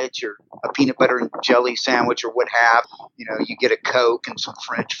sandwich, or a peanut butter and jelly sandwich, or what have you. You get a Coke and some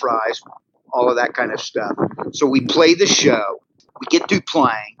French fries, all of that kind of stuff. So we play the show. We get through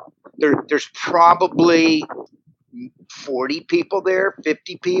playing. There's probably 40 people there,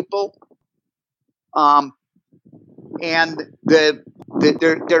 50 people. And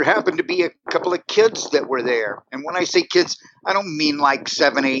there happened to be a couple of kids that were there. And when I say kids, I don't mean like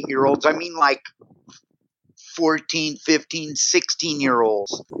 7, 8-year-olds. I mean like 14, 15,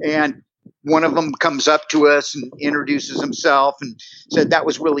 16-year-olds. And one of them comes up to us and introduces himself and said, "That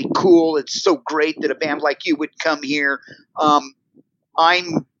was really cool. It's so great that a band like you would come here.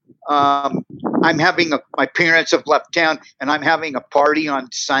 I'm having my parents have left town, and I'm having a party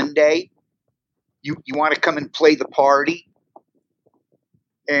on Sunday. You want to come and play the party?"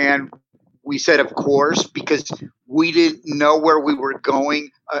 And we said, of course, because we didn't know where we were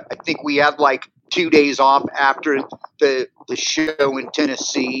going. I think we had like 2 days off after the show in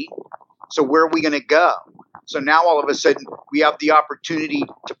Tennessee. So where are we going to go? So now all of a sudden we have the opportunity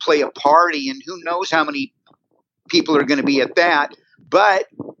to play a party, and who knows how many people are going to be at that. But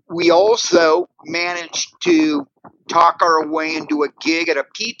we also managed to talk our way into a gig at a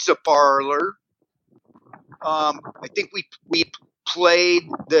pizza parlor. I think we played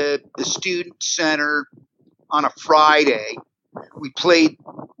the student center on a Friday. We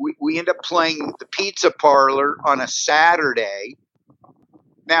ended up playing the pizza parlor on a Saturday.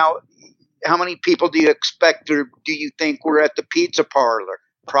 Now, how many people do you expect, or do you think were at the pizza parlor?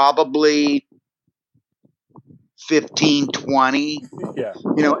 Probably 15, 20. Yeah.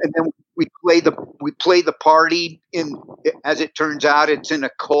 And then we play the party in, as it turns out, it's in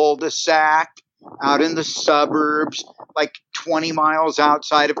a cul-de-sac out in the suburbs, like 20 miles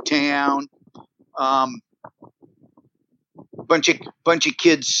outside of town. Bunch of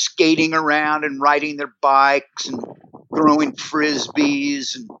kids skating around and riding their bikes and throwing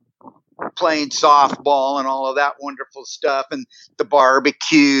frisbees and playing softball and all of that wonderful stuff, and the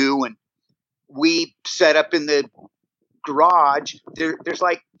barbecue. And we set up in the garage. There's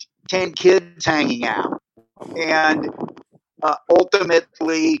like 10 kids hanging out, and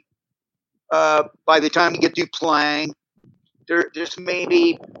ultimately, by the time you get through playing, there's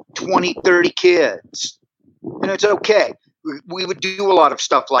maybe 20, 30 kids, and it's okay. We would do a lot of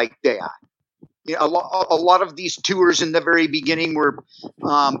stuff like that. A lot of these tours in the very beginning were,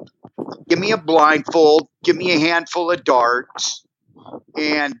 give me a blindfold, give me a handful of darts,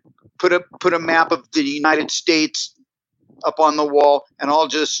 and put a map of the United States up on the wall, and I'll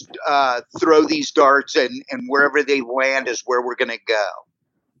just throw these darts, and wherever they land is where we're going to go.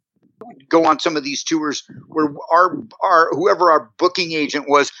 Go on some of these tours where our whoever our booking agent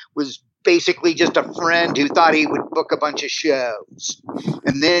was basically just a friend who thought he would book a bunch of shows.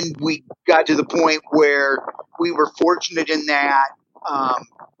 And then we got to the point where we were fortunate in that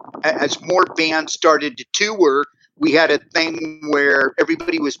as more bands started to tour, we had a thing where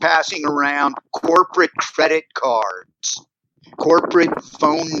everybody was passing around corporate credit cards, corporate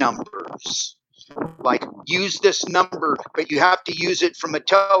phone numbers. Like, use this number, but you have to use it from a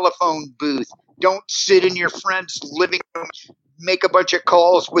telephone booth. Don't sit in your friend's living room, make a bunch of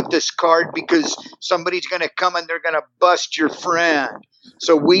calls with this card, because somebody's going to come and they're going to bust your friend.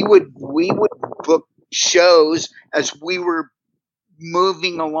 So we would book shows as we were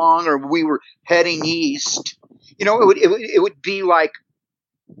moving along, or we were heading east. It would be like,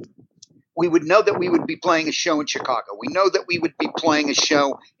 we would know that we would be playing a show in Chicago. We know that we would be playing a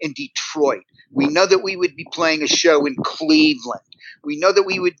show in Detroit. We know that we would be playing a show in Cleveland. We know that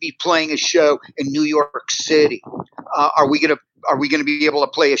we would be playing a show in New York City. Are we going to be able to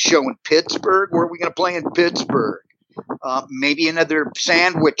play a show in Pittsburgh? Where are we going to play in Pittsburgh? Maybe another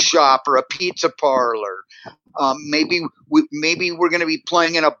sandwich shop or a pizza parlor. Maybe we're going to be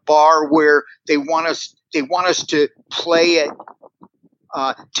playing in a bar where they want us to play at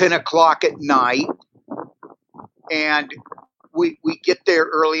 10 o'clock at night, and we get there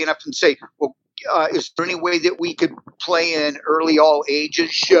early enough and say, well, is there any way that we could play an early all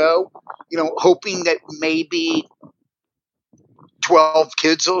ages show? Hoping that maybe 12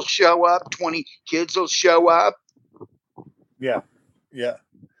 kids will show up, 20 kids will show up. Yeah. Yeah.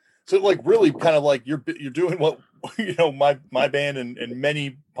 So like really kind of like you're doing what my band and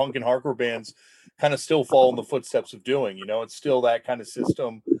many punk and hardcore bands kind of still follow in the footsteps of doing. It's still that kind of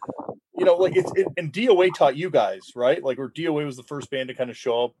system. Like and DOA taught you guys, right? Like, or DOA was the first band to kind of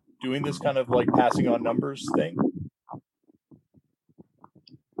show up doing this kind of like passing on numbers thing.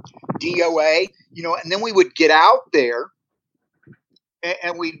 DOA, and then we would get out there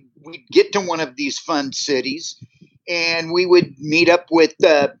and we'd get to one of these fun cities and we would meet up with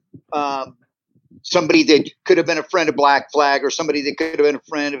somebody that could have been a friend of Black Flag or somebody that could have been a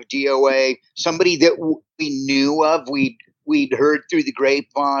friend of DOA, somebody that we knew of, we'd heard through the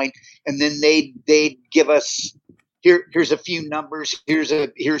grapevine, and then they'd give us here's a few numbers, here's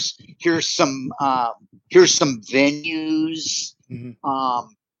some venues.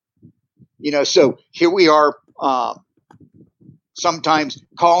 Mm-hmm. So here we are, sometimes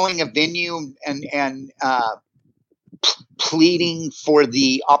calling a venue and pleading for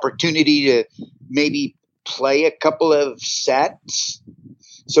the opportunity to maybe play a couple of sets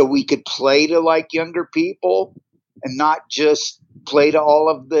so we could play to like younger people and not just play to all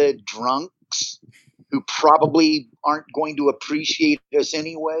of the drunks who probably aren't going to appreciate us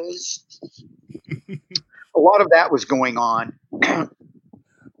anyways. A lot of that was going on.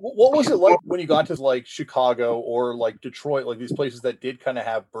 What was it like when you got to like Chicago or like Detroit, like these places that did kind of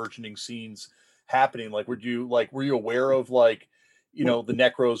have burgeoning scenes happening? Like, were you aware of like, the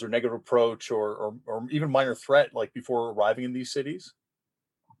Necros or Negative Approach or even Minor Threat, like before arriving in these cities?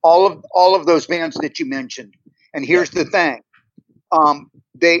 All of those bands that you mentioned. And here's the thing. All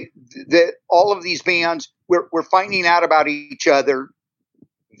of these bands, we're finding out about each other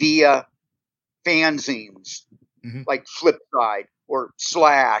via fanzines, mm-hmm. like Flipside or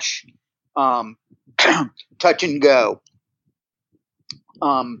Slash, Touch and Go.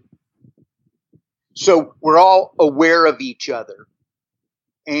 So we're all aware of each other.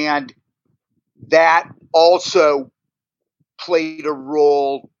 And that also played a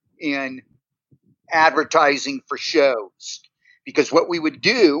role in advertising for shows. Because what we would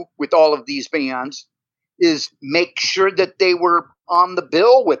do with all of these bands is make sure that they were on the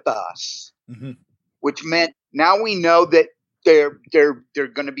bill with us, mm-hmm. which meant now we know that they're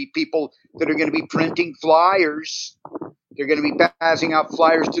going to be people that are going to be printing flyers. They're going to be passing out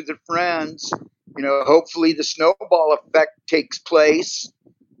flyers to their friends. Hopefully the snowball effect takes place.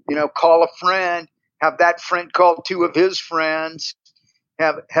 Call a friend, have that friend call two of his friends,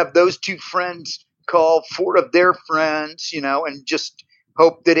 have those two friends call four of their friends, and just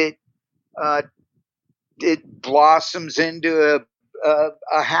hope that it blossoms into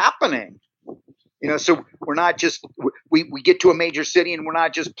a happening. So we're not just we get to a major city and we're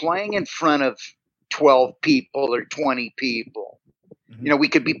not just playing in front of 12 people or 20 people. Mm-hmm. We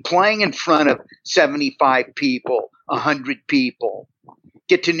could be playing in front of 75 people, 100 people.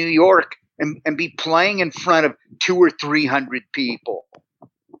 Get to New York and be playing in front of 200 or 300 people.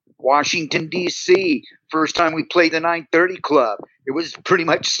 Washington, D.C., first time we played the 930 Club, it was pretty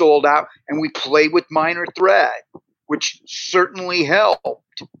much sold out, and we played with Minor Threat, which certainly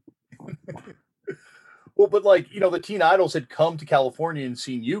helped. Well, but like, the Teen Idols had come to California and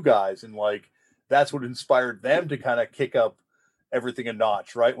seen you guys, and like that's what inspired them to kind of kick up everything a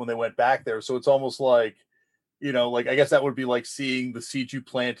notch, right? When they went back there. So it's almost like, like I guess that would be like seeing the seed you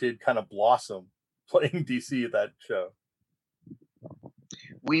planted kind of blossom playing DC at that show.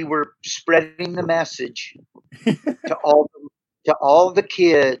 We were spreading the message to all the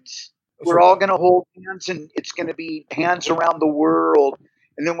kids. We're all going to hold hands, and it's going to be hands around the world.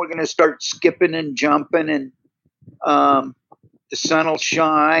 And then we're going to start skipping and jumping, and the sun will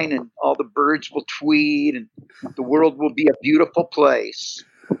shine, and all the birds will tweet, and the world will be a beautiful place.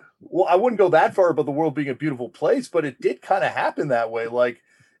 Well, I wouldn't go that far about the world being a beautiful place, but it did kind of happen that way. Like,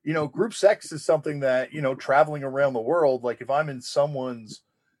 group sex is something that, traveling around the world, like if I'm in someone's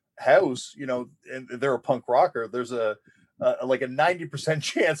house, and they're a punk rocker, there's like a 90%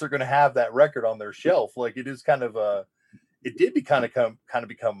 chance they're going to have that record on their shelf. Like it is kind of it did become a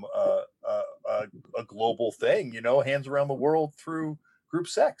global thing, hands around the world through group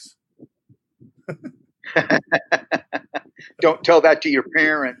sex. Don't tell that to your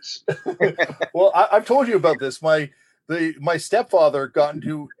parents. Well, I've told you about this. My stepfather got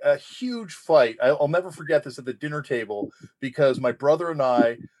into a huge fight. I'll never forget this at the dinner table because my brother and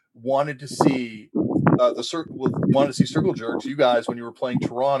I wanted to see Circle Jerks, you guys, when you were playing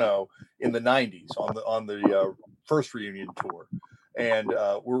Toronto in the 90s on the first reunion tour. And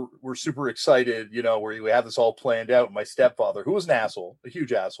we're super excited, where we had this all planned out. And my stepfather, who was an asshole, a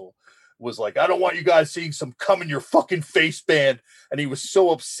huge asshole, was like, I don't want you guys seeing some Come in Your Fucking Face band. And he was so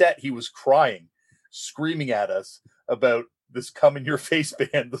upset, he was crying, screaming at us about this Come in Your Face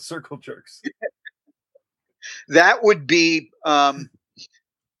band, the Circle Jerks. That would be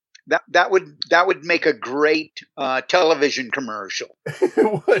that would make a great television commercial.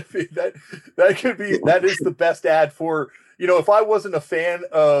 It would be that could be that is the best ad for, you know, if I wasn't a fan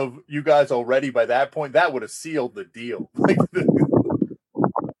of you guys already by that point, that would have sealed the deal.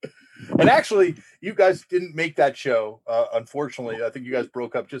 And actually, you guys didn't make that show. Unfortunately, I think you guys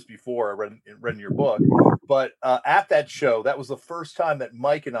broke up just before I read in your book. But at that show, that was the first time that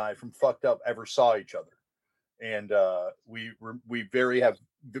Mike and I from Fucked Up ever saw each other, and we have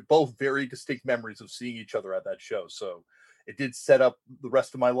both very distinct memories of seeing each other at that show. So it did set up the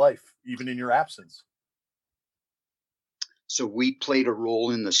rest of my life, even in your absence. So we played a role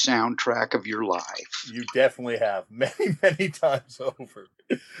in the soundtrack of your life. You definitely have, many, many times over.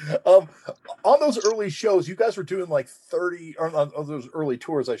 On those early shows, you guys were doing like 30, or on those early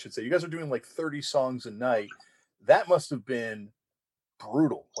tours, I should say, you guys were doing like 30 songs a night. That must have been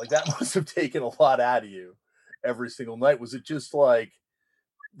brutal. Like that must have taken a lot out of you every single night. Was it just like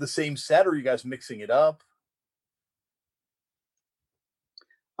the same set, or are you guys mixing it up?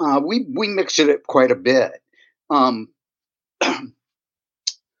 We mixed it up quite a bit.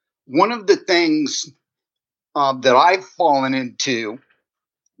 One of the things that I've fallen into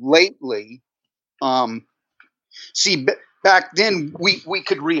lately, back then we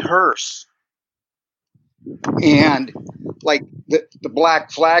could rehearse, and like the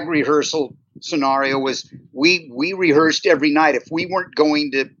Black Flag rehearsal scenario was we rehearsed every night. If we weren't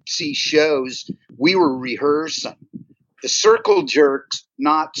going to see shows, we were rehearsing. The Circle Jerks,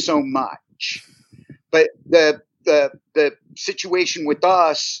 not so much, but the situation with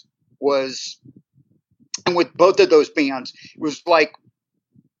us was, and with both of those bands, it was like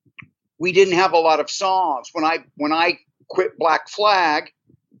we didn't have a lot of songs. When I quit Black Flag,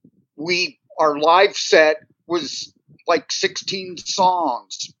 our live set was like 16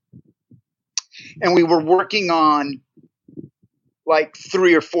 songs, and we were working on like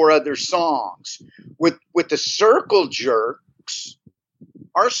 3 or 4 other songs. With the Circle Jerks,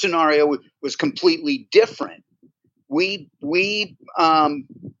 our scenario was completely different. We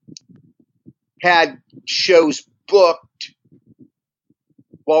had shows booked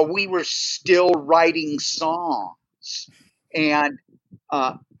while we were still writing songs, and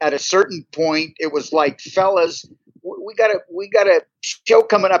at a certain point, it was like, fellas, we got a show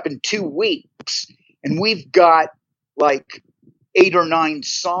coming up in 2 weeks, and we've got like 8 or 9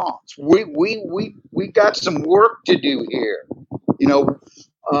 songs. We got some work to do here. You know,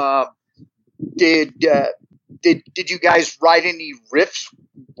 did you guys write any riffs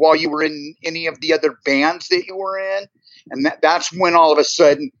while you were in any of the other bands that you were in? And that's when all of a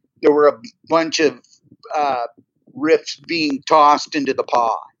sudden there were a bunch of riffs being tossed into the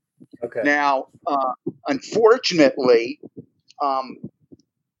pot. Okay. Now, unfortunately, I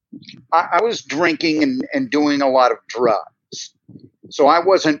was drinking and doing a lot of drugs, so I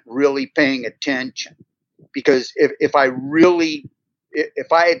wasn't really paying attention, because if I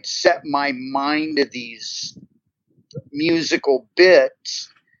had set my mind to these musical bits,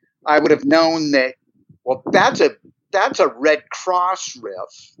 I would have known that, well, that's a Red Cross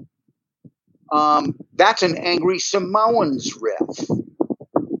riff. That's an Angry Samoans riff.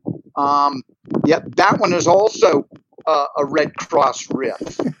 Yep, that one is also a Red Cross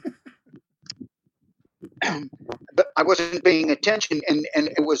riff. But I wasn't paying attention, and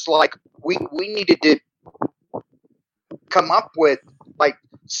it was like we needed to come up with like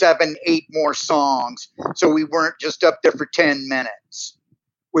 7, 8 more songs, so we weren't just up there for 10 minutes,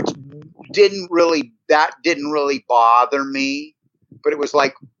 which didn't really bother me, but it was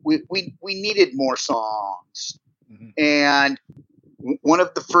like we needed more songs. Mm-hmm. And one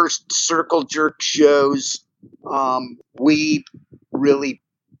of the first Circle Jerk shows, we really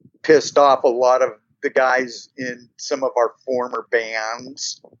pissed off a lot of the guys in some of our former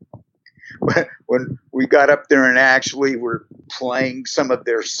bands. When we got up there and actually were playing some of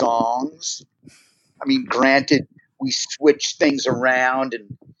their songs, I mean, granted, we switched things around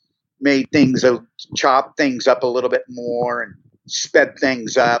and made things, chopped things up a little bit more and sped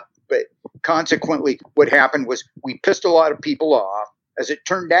things up. But consequently, what happened was we pissed a lot of people off. As it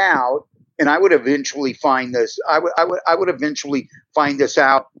turned out, and I would eventually find this, I would eventually find this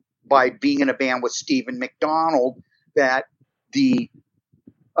out by being in a band with Stephen McDonald, that the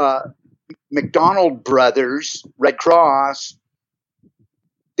McDonald brothers, Red Cross,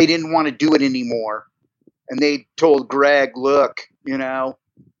 they didn't want to do it anymore. And they told Greg, look, you know,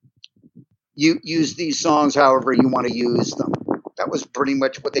 you use these songs however you want to use them. That was pretty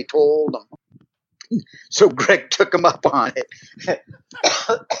much what they told them. So Greg took him up on it.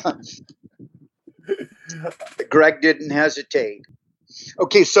 Greg didn't hesitate.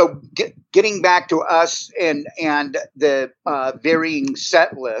 Okay, so getting back to us and the varying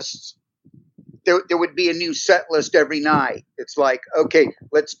set lists, there would be a new set list every night. It's like, okay,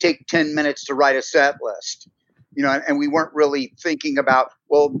 let's take 10 minutes to write a set list, and we weren't really thinking about,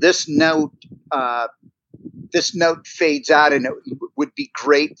 well, this note fades out, and it would be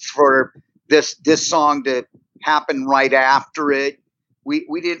great for this song to happen right after it. We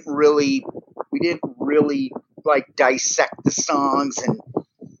didn't really like dissect the songs and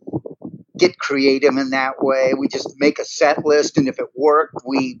get creative in that way. We just make a set list, and if it worked,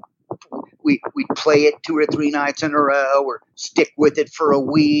 we'd play it 2 or 3 nights in a row, or stick with it for a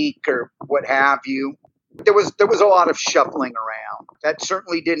week, or what have you. There was a lot of shuffling around. That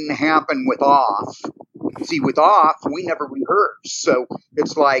certainly didn't happen with Off. See, with Off, we never rehearsed, so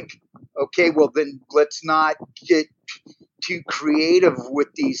it's like, okay, well then let's not get too creative with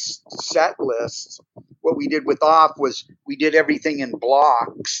these set lists. What we did with Off was we did everything in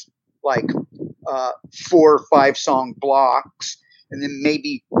blocks, like 4 or 5 song blocks, and then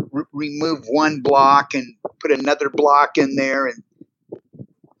maybe remove one block and put another block in there and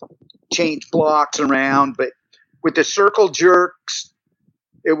change blocks around. But with the Circle Jerks,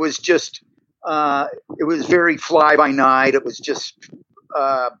 it was just it was very fly by night. It was just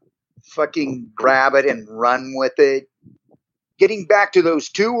fucking grab it and run with it. Getting back to those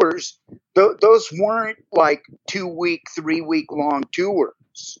tours, those weren't like 2-week, 3-week long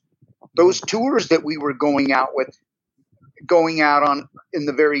tours. Those tours that we were going out on in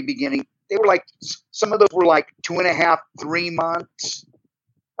the very beginning, they were like, some of those were like 2.5, 3 months.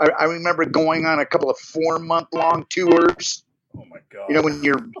 I remember going on a couple of 4-month long tours. Oh my God! When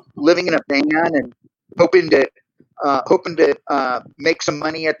you're living in a van and hoping to make some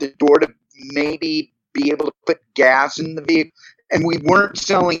money at the door to maybe be able to put gas in the vehicle. And we weren't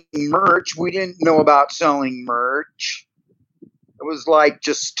selling merch. We didn't know about selling merch. It was like,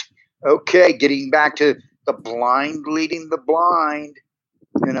 just, okay, getting back to the blind leading the blind,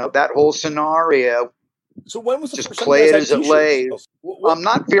 that whole scenario. So when was the just first time play you it guys as had it t-shirts? lays.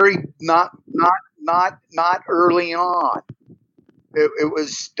 Not early on. It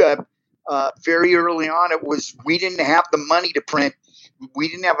was very early on. It was, we didn't have the money to print. We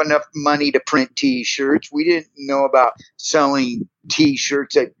didn't have enough money to print T-shirts. We didn't know about selling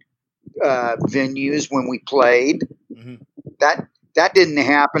T-shirts at venues when we played. Mm-hmm. That didn't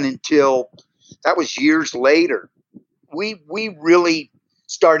happen until, that was years later. We really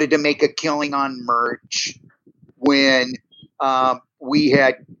started to make a killing on merch when we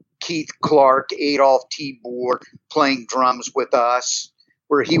had Keith Clark, Adolf Tibor playing drums with us,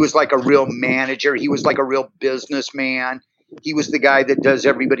 where he was like a real manager. He was like a real businessman. He was the guy that does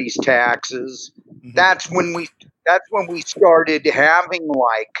everybody's taxes. Mm-hmm. That's when we started having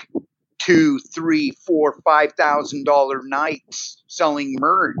like $2,000, $3,000, $4,000, $5,000 nights selling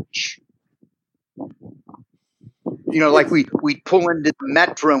merch. Like we'd pull into the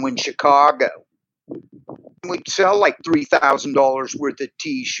Metro in Chicago. We'd sell like $3,000 worth of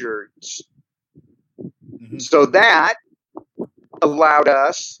T-shirts. Mm-hmm. So that allowed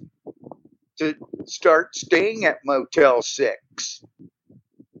us to start staying at Motel 6,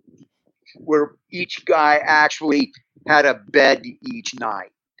 where each guy actually had a bed each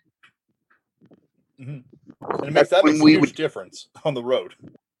night. Mm-hmm. And that makes a huge difference on the road.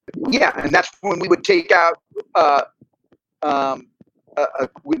 Yeah, and that's when we would take out,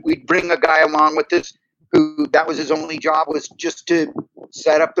 we'd bring a guy along with us who, that was his only job, was just to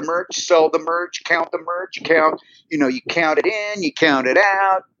set up the merch, sell the merch, count the merch, you count it in, you count it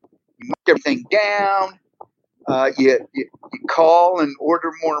out, you mark everything down, you call and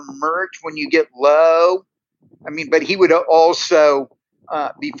order more merch when you get low. But he would also,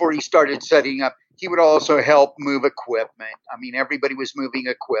 before he started setting up, he would also help move equipment. Everybody was moving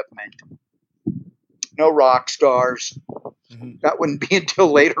equipment. No rock stars. Mm-hmm. That wouldn't be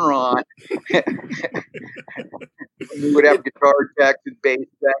until later on. We would have guitar techs and bass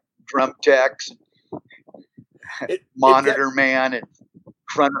techs, drum techs, monitor man, and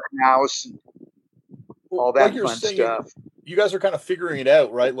front of house, and all that fun stuff. You guys are kind of figuring it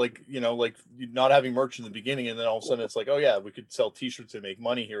out, right? Like, like not having merch in the beginning, and then all of a sudden it's like, oh yeah, we could sell T-shirts and make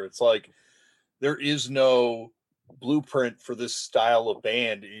money here. It's like there is no blueprint for this style of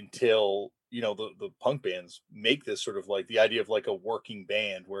band until the punk bands make this sort of like the idea of like a working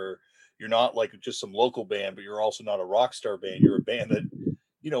band, where you're not like just some local band, but you're also not a rock star band. You're a band that,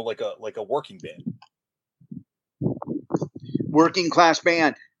 like a working band, working class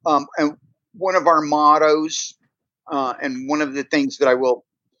band. And one of our mottos, and one of the things that I will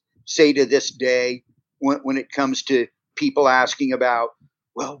say to this day, when it comes to people asking about,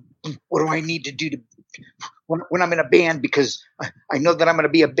 well, what do I need to do when I'm in a band because I know that I'm going to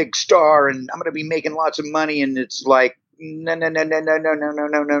be a big star and I'm going to be making lots of money. And it's like, no, no, no, no, no, no, no, no,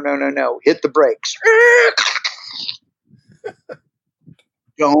 no, no, no, no, no. Hit the brakes.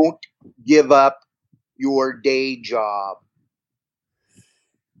 Don't give up your day job.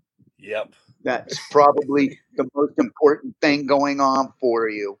 Yep. That's probably the most important thing going on for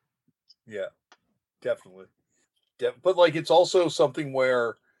you. Yeah, definitely. But like, it's also something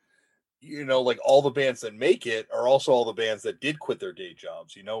where, like all the bands that make it are also all the bands that did quit their day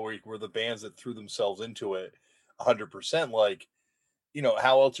jobs, where the bands that threw themselves into it 100%. Like,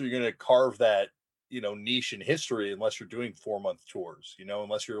 how else are you going to carve that, niche in history unless you're doing 4-month tours,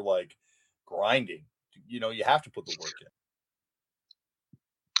 unless you're like grinding, you have to put the work in.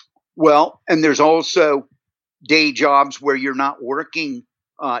 Well, and there's also day jobs where you're not working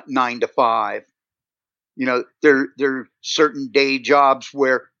 9 to 5. There are certain day jobs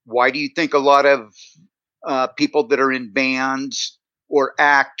where, why do you think a lot of people that are in bands or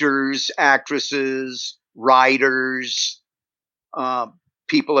actors, actresses, writers,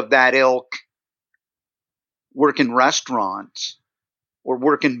 people of that ilk work in restaurants or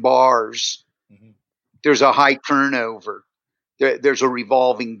work in bars? Mm-hmm. There's a high turnover. There's a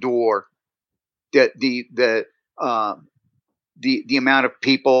revolving door. The amount of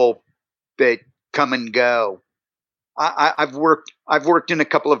people that come and go. I've worked in a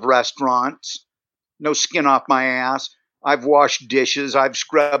couple of restaurants. No skin off my ass. I've washed dishes. I've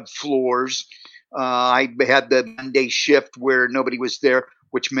scrubbed floors. I had the Monday shift where nobody was there,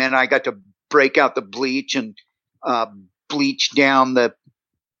 which meant I got to break out the bleach and bleach down the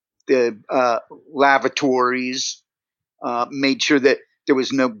lavatories. Made sure that there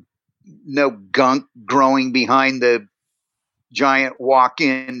was no gunk growing behind the giant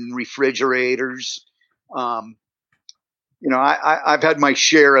walk-in refrigerators. I've had my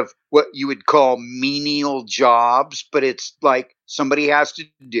share of what you would call menial jobs, but it's like somebody has to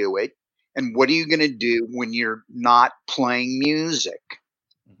do it. And what are you going to do when you're not playing music?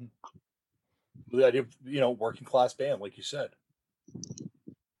 The idea of, working class band, like you said.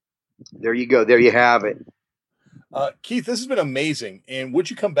 There you go. There you have it. Keith, this has been amazing. And would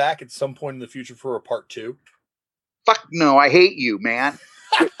you come back at some point in the future for a part 2? Fuck no, I hate you, man.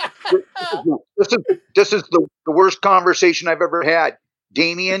 This is the worst conversation I've ever had.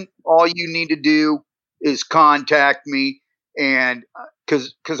 Damien, all you need to do is contact me, and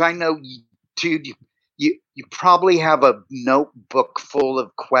because I know, dude, you probably have a notebook full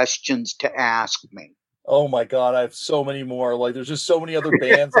of questions to ask me. Oh my God, I have so many more. Like, there's just so many other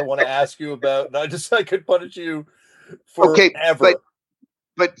bands I want to ask you about, and I could punish you forever. Okay,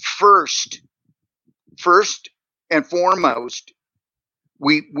 but first and foremost,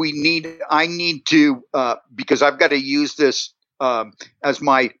 I need to because I've got to use this as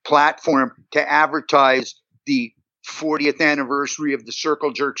my platform to advertise the 40th anniversary of the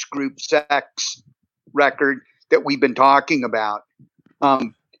Circle Jerks group Sex record that we've been talking about.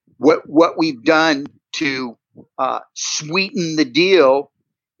 What we've done to sweeten the deal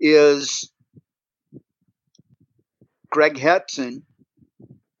is Greg Hetson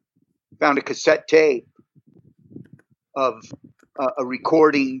found a cassette tape of a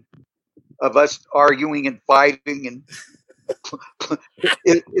recording of us arguing and fighting, and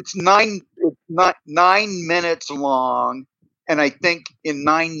it's 9 minutes long, and I think in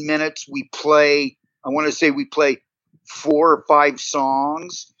 9 minutes we play 4 or 5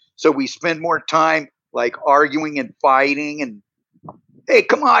 songs, so we spend more time like arguing and fighting, and hey,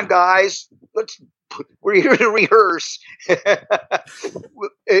 come on guys, we're here to rehearse.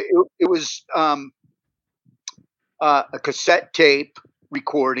 It was a cassette tape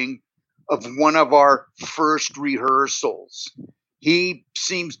recording of one of our first rehearsals. He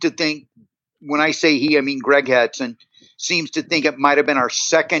seems to think, when I say he, I mean Greg Hetson, seems to think it might have been our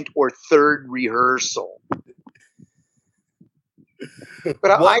second or third rehearsal.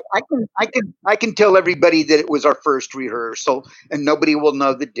 But I can tell everybody that it was our first rehearsal, and nobody will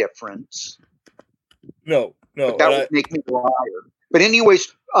know the difference. No, but that would make me a liar. But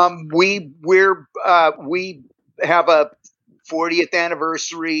anyways, we have a 40th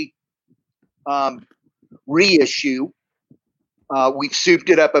anniversary reissue. We've souped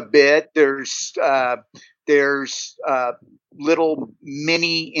it up a bit. There's little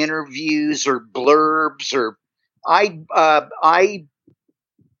mini interviews or blurbs, or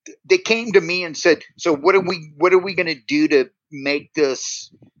they came to me and said, so what are we going to do to make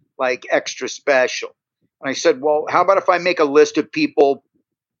this like extra special? And I said, well, how about if I make a list of people,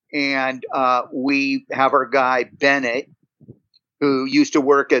 and we have our guy Bennett, who used to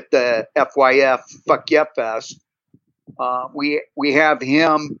work at the FYF Fuck Yeah Fest. We have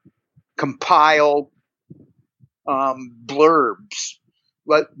him compile blurbs.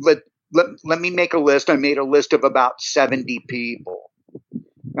 Let me make a list. I made a list of about 70 people.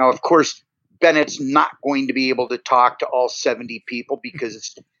 Now, of course, Bennett's not going to be able to talk to all 70 people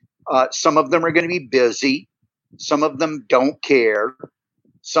because some of them are going to be busy. Some of them don't care.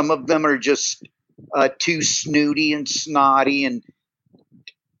 Some of them are just too snooty and snotty and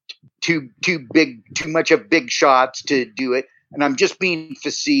too much of big shots to do it. And I'm just being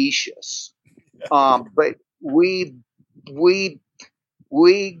facetious. But we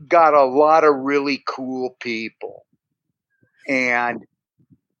got a lot of really cool people, and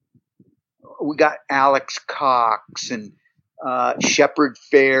we got Alex Cox and Shepard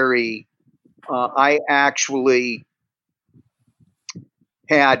Fairey. I actually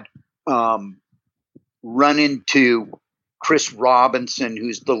had run into Chris Robinson,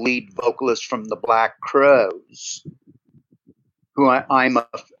 who's the lead vocalist from the Black Crowes, who I'm a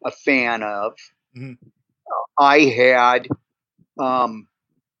fan of. Mm-hmm. I had a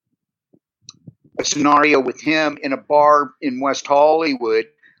scenario with him in a bar in West Hollywood.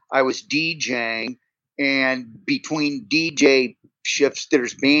 I was DJing, and between DJ shifts,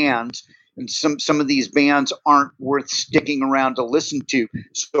 there's bands, and some of these bands aren't worth sticking around to listen to.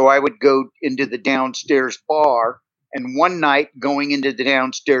 So I would go into the downstairs bar, and one night going into the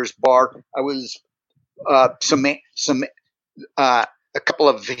downstairs bar, I was a couple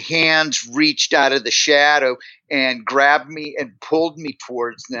of hands reached out of the shadow and grabbed me and pulled me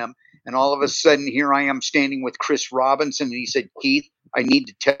towards them. And all of a sudden, here I am standing with Chris Robinson. And he said, "Keith, I need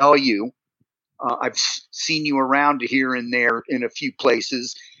to tell you, I've seen you around here and there in a few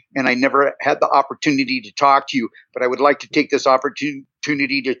places, and I never had the opportunity to talk to you. But I would like to take this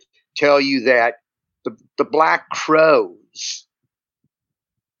opportunity to tell you that the Black Crowes,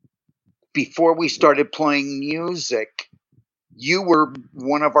 before we started playing music, you were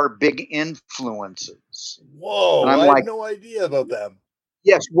one of our big influences." Whoa, I had no idea about them.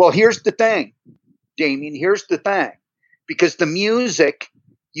 Yes, well, here's the thing, Damien. Here's the thing. Because the music,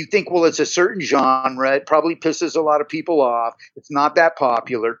 you think, well, it's a certain genre. It probably pisses a lot of people off. It's not that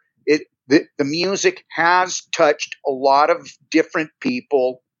popular. The music has touched a lot of different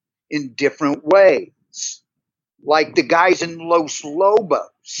people in different ways. Like the guys in Los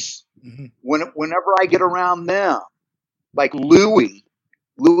Lobos. Mm-hmm. Whenever I get around them, like Louis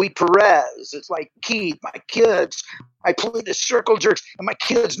Perez, it's like, "Keith, my kids, I play the Circle Jerks, and my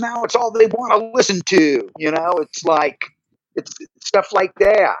kids now, it's all they want to listen to." It's like, it's stuff like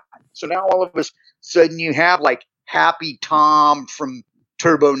that. So now all of a sudden you have like Happy Tom from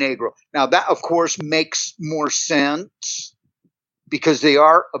Turbo Negro. Now that, of course, makes more sense because they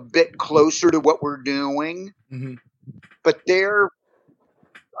are a bit closer to what we're doing. Mm-hmm. But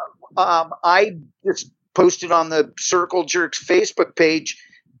I just posted on the Circle Jerks Facebook page,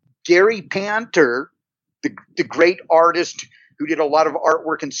 Gary Panter, the great artist who did a lot of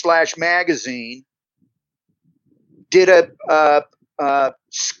artwork in Slash magazine, did a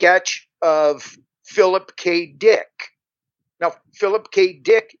sketch of Philip K. Dick. Now, Philip K.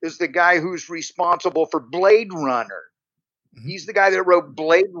 Dick is the guy who's responsible for Blade Runner. Mm-hmm. He's the guy that wrote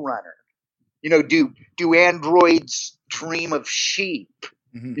Blade Runner. Do androids dream of sheep?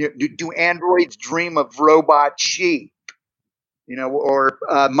 Mm-hmm. Do androids dream of robot sheep? Or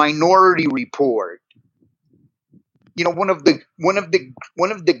Minority Report. One of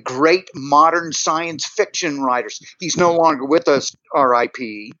the great modern science fiction writers. He's no longer with us,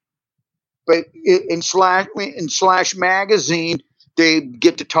 R.I.P. But in Slash magazine, they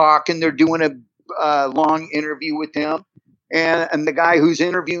get to talk, and they're doing a long interview with him. And the guy who's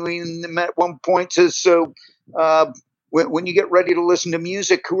interviewing them at one point says, "So when you get ready to listen to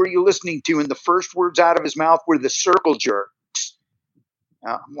music, who are you listening to?" And the first words out of his mouth were the Circle Jerks.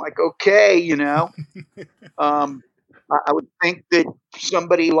 I'm like, okay, I would think that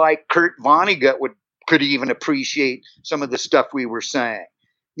somebody like Kurt Vonnegut could even appreciate some of the stuff we were saying.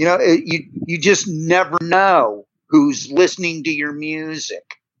 You just never know who's listening to your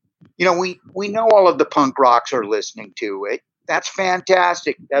music. We know all of the punk rocks are listening to it. That's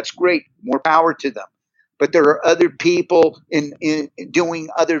fantastic. That's great. More power to them. But there are other people in doing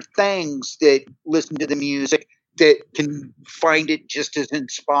other things that listen to the music that can find it just as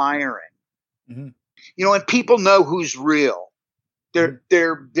inspiring. Mm-hmm. And people know who's real. There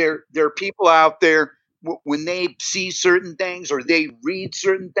are people out there, when they see certain things, or they read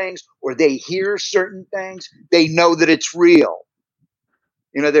certain things, or they hear certain things, they know that it's real.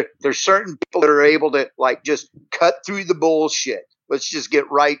 There's certain people that are able to just cut through the bullshit. Let's just get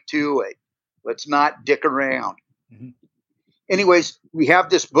right to it. Let's not dick around. Mm-hmm. Anyways, we have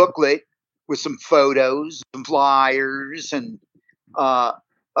this booklet with some photos, some flyers, and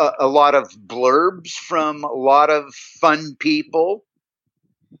a lot of blurbs from a lot of fun people.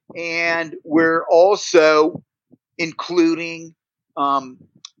 And we're also including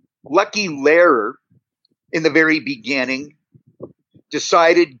Lucky Lehrer in the very beginning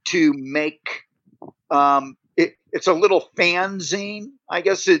decided to make it's a little fanzine. I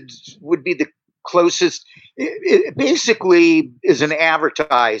guess it would be the closest. It basically is an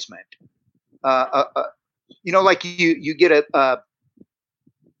advertisement. Like you get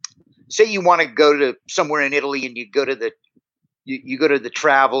say you want to go to somewhere in Italy and you go to the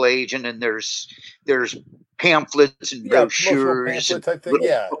travel agent and there's pamphlets and brochures. Pamphlet type thing.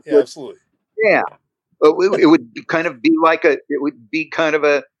 Yeah, absolutely. Yeah. It would kind of be like a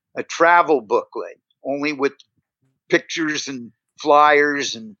travel booklet, only with pictures and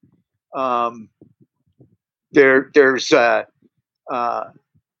flyers, and there's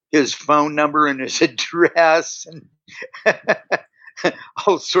his phone number and his address and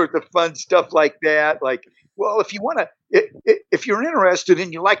all sorts of fun stuff like that. Like, well, if you're interested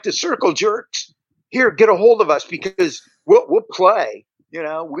and you like the circle jerks, here, get a hold of us because we'll play. We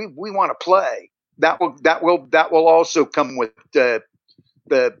want to play. That will also come with the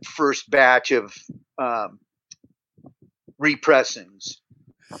first batch of repressings.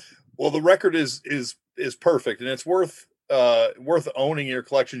 Well, the record is perfect, and it's worth owning your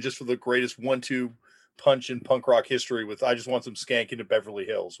collection just for the greatest 1-2 punch in punk rock history with "I Just Want Some Skanking to Beverly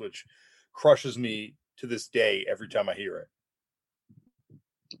Hills," which crushes me to this day every time I hear it.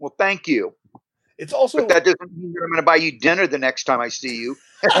 Well, thank you. It's also, but that doesn't mean that I'm going to buy you dinner the next time I see you.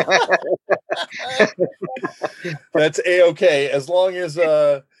 That's A-okay. As long as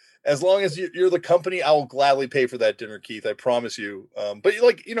you're the company, I will gladly pay for that dinner, Keith. I promise you. But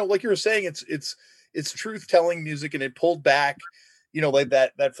like you were saying, it's truth telling music, and it pulled back, like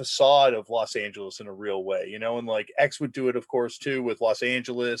that facade of Los Angeles in a real way, and like X would do it, of course, too, with Los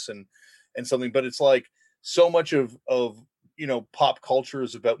Angeles and something. But it's like so much of pop culture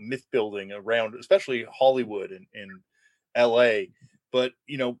is about myth building around, especially Hollywood and LA. But,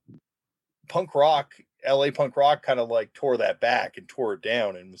 punk rock, LA punk rock kind of like tore that back and tore it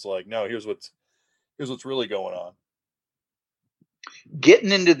down and was like, no, here's what's really going on.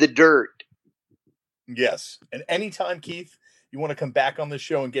 Getting into the dirt. Yes. And anytime, Keith, you want to come back on the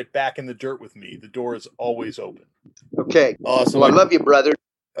show and get back in the dirt with me, the door is always open. Okay. Awesome. Well, I love you, brother.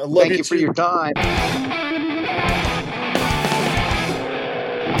 Thank you for your time.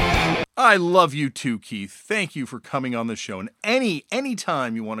 I love you too, Keith. Thank you for coming on the show. And any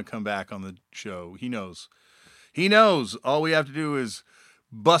time you want to come back on the show, he knows. He knows. All we have to do is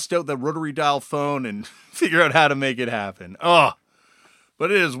bust out the rotary dial phone and figure out how to make it happen. Oh, but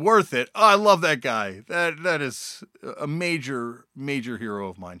it is worth it. Oh, I love that guy. That is a major, major hero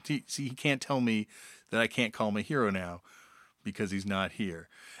of mine. See, he can't tell me that I can't call him a hero now because he's not here.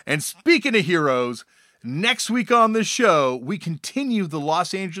 And speaking of heroes, next week on the show, we continue the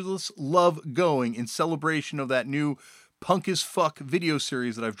Los Angeles Love Going in celebration of that new Punk as Fuck video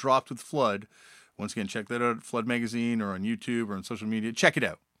series that I've dropped with Flood. Once again, check that out at Flood Magazine or on YouTube or on social media. Check it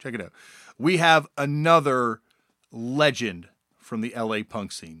out. We have another legend from the LA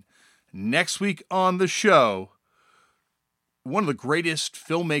punk scene. Next week on the show, one of the greatest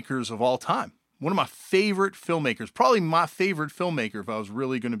filmmakers of all time. One of my favorite filmmakers. Probably my favorite filmmaker if I was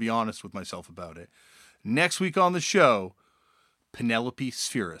really going to be honest with myself about it. Next week on the show, Penelope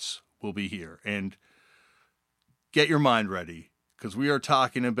Spheris will be here. And get your mind ready, because we are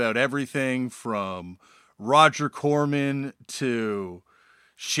talking about everything from Roger Corman to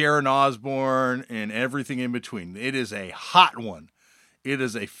Sharon Osbourne and everything in between. It is a hot one. It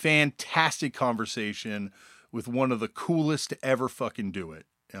is a fantastic conversation with one of the coolest to ever fucking do it.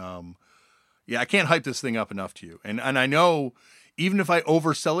 I can't hype this thing up enough to you. And I know even if I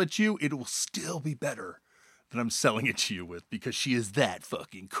oversell it to you, it will still be better than I'm selling it to you with, because she is that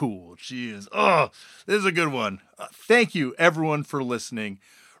fucking cool. She is, this is a good one. Thank you, everyone, for listening.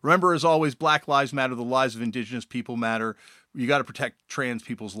 Remember, as always, Black Lives Matter. The lives of Indigenous people matter. You got to protect trans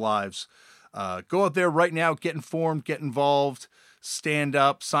people's lives. Go out there right now, get informed, get involved, stand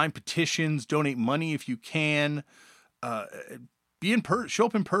up, sign petitions, donate money if you can. Show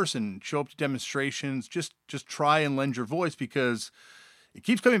up in person, show up to demonstrations, just try and lend your voice, because it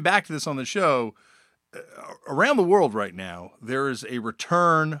keeps coming back to this on the show. Around the world right now, there is a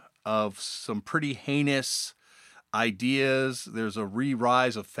return of some pretty heinous ideas. There's a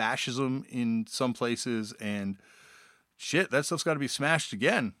re-rise of fascism in some places, and shit, that stuff's got to be smashed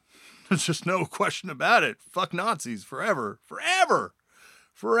again. There's just no question about it. Fuck Nazis forever.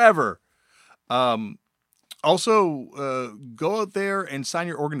 Also, go out there and sign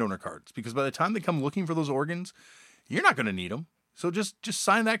your organ donor cards, because by the time they come looking for those organs, you're not going to need them. So just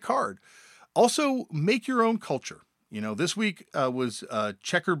sign that card. Also, make your own culture. This week was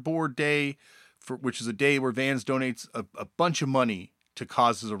Checkerboard Day, which is a day where Vans donates a bunch of money to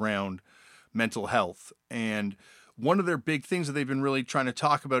causes around mental health. And one of their big things that they've been really trying to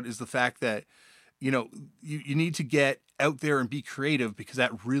talk about is the fact that, you need to get out there and be creative, because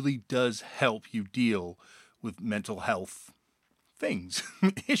that really does help you deal with mental health things,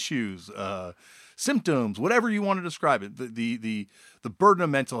 issues, symptoms, whatever you want to describe it. The burden of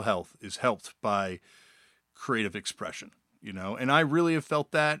mental health is helped by creative expression, and I really have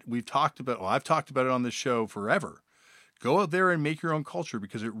felt that. I've talked about it on this show forever. Go out there and make your own culture,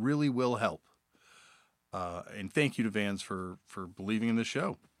 because it really will help. And thank you to Vans for believing in the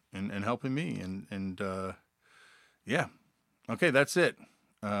show and helping me. And yeah. Okay, that's it.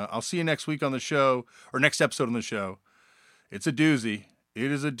 I'll see you next week on the show, or next episode on the show. It's a doozy.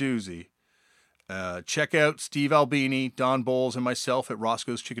 It is a doozy. Check out Steve Albini, Don Bowles, and myself at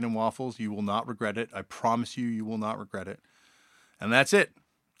Roscoe's Chicken and Waffles. You will not regret it. I promise you, you will not regret it. And that's it.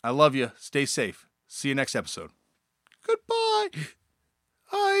 I love you. Stay safe. See you next episode. Goodbye.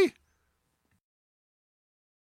 Bye.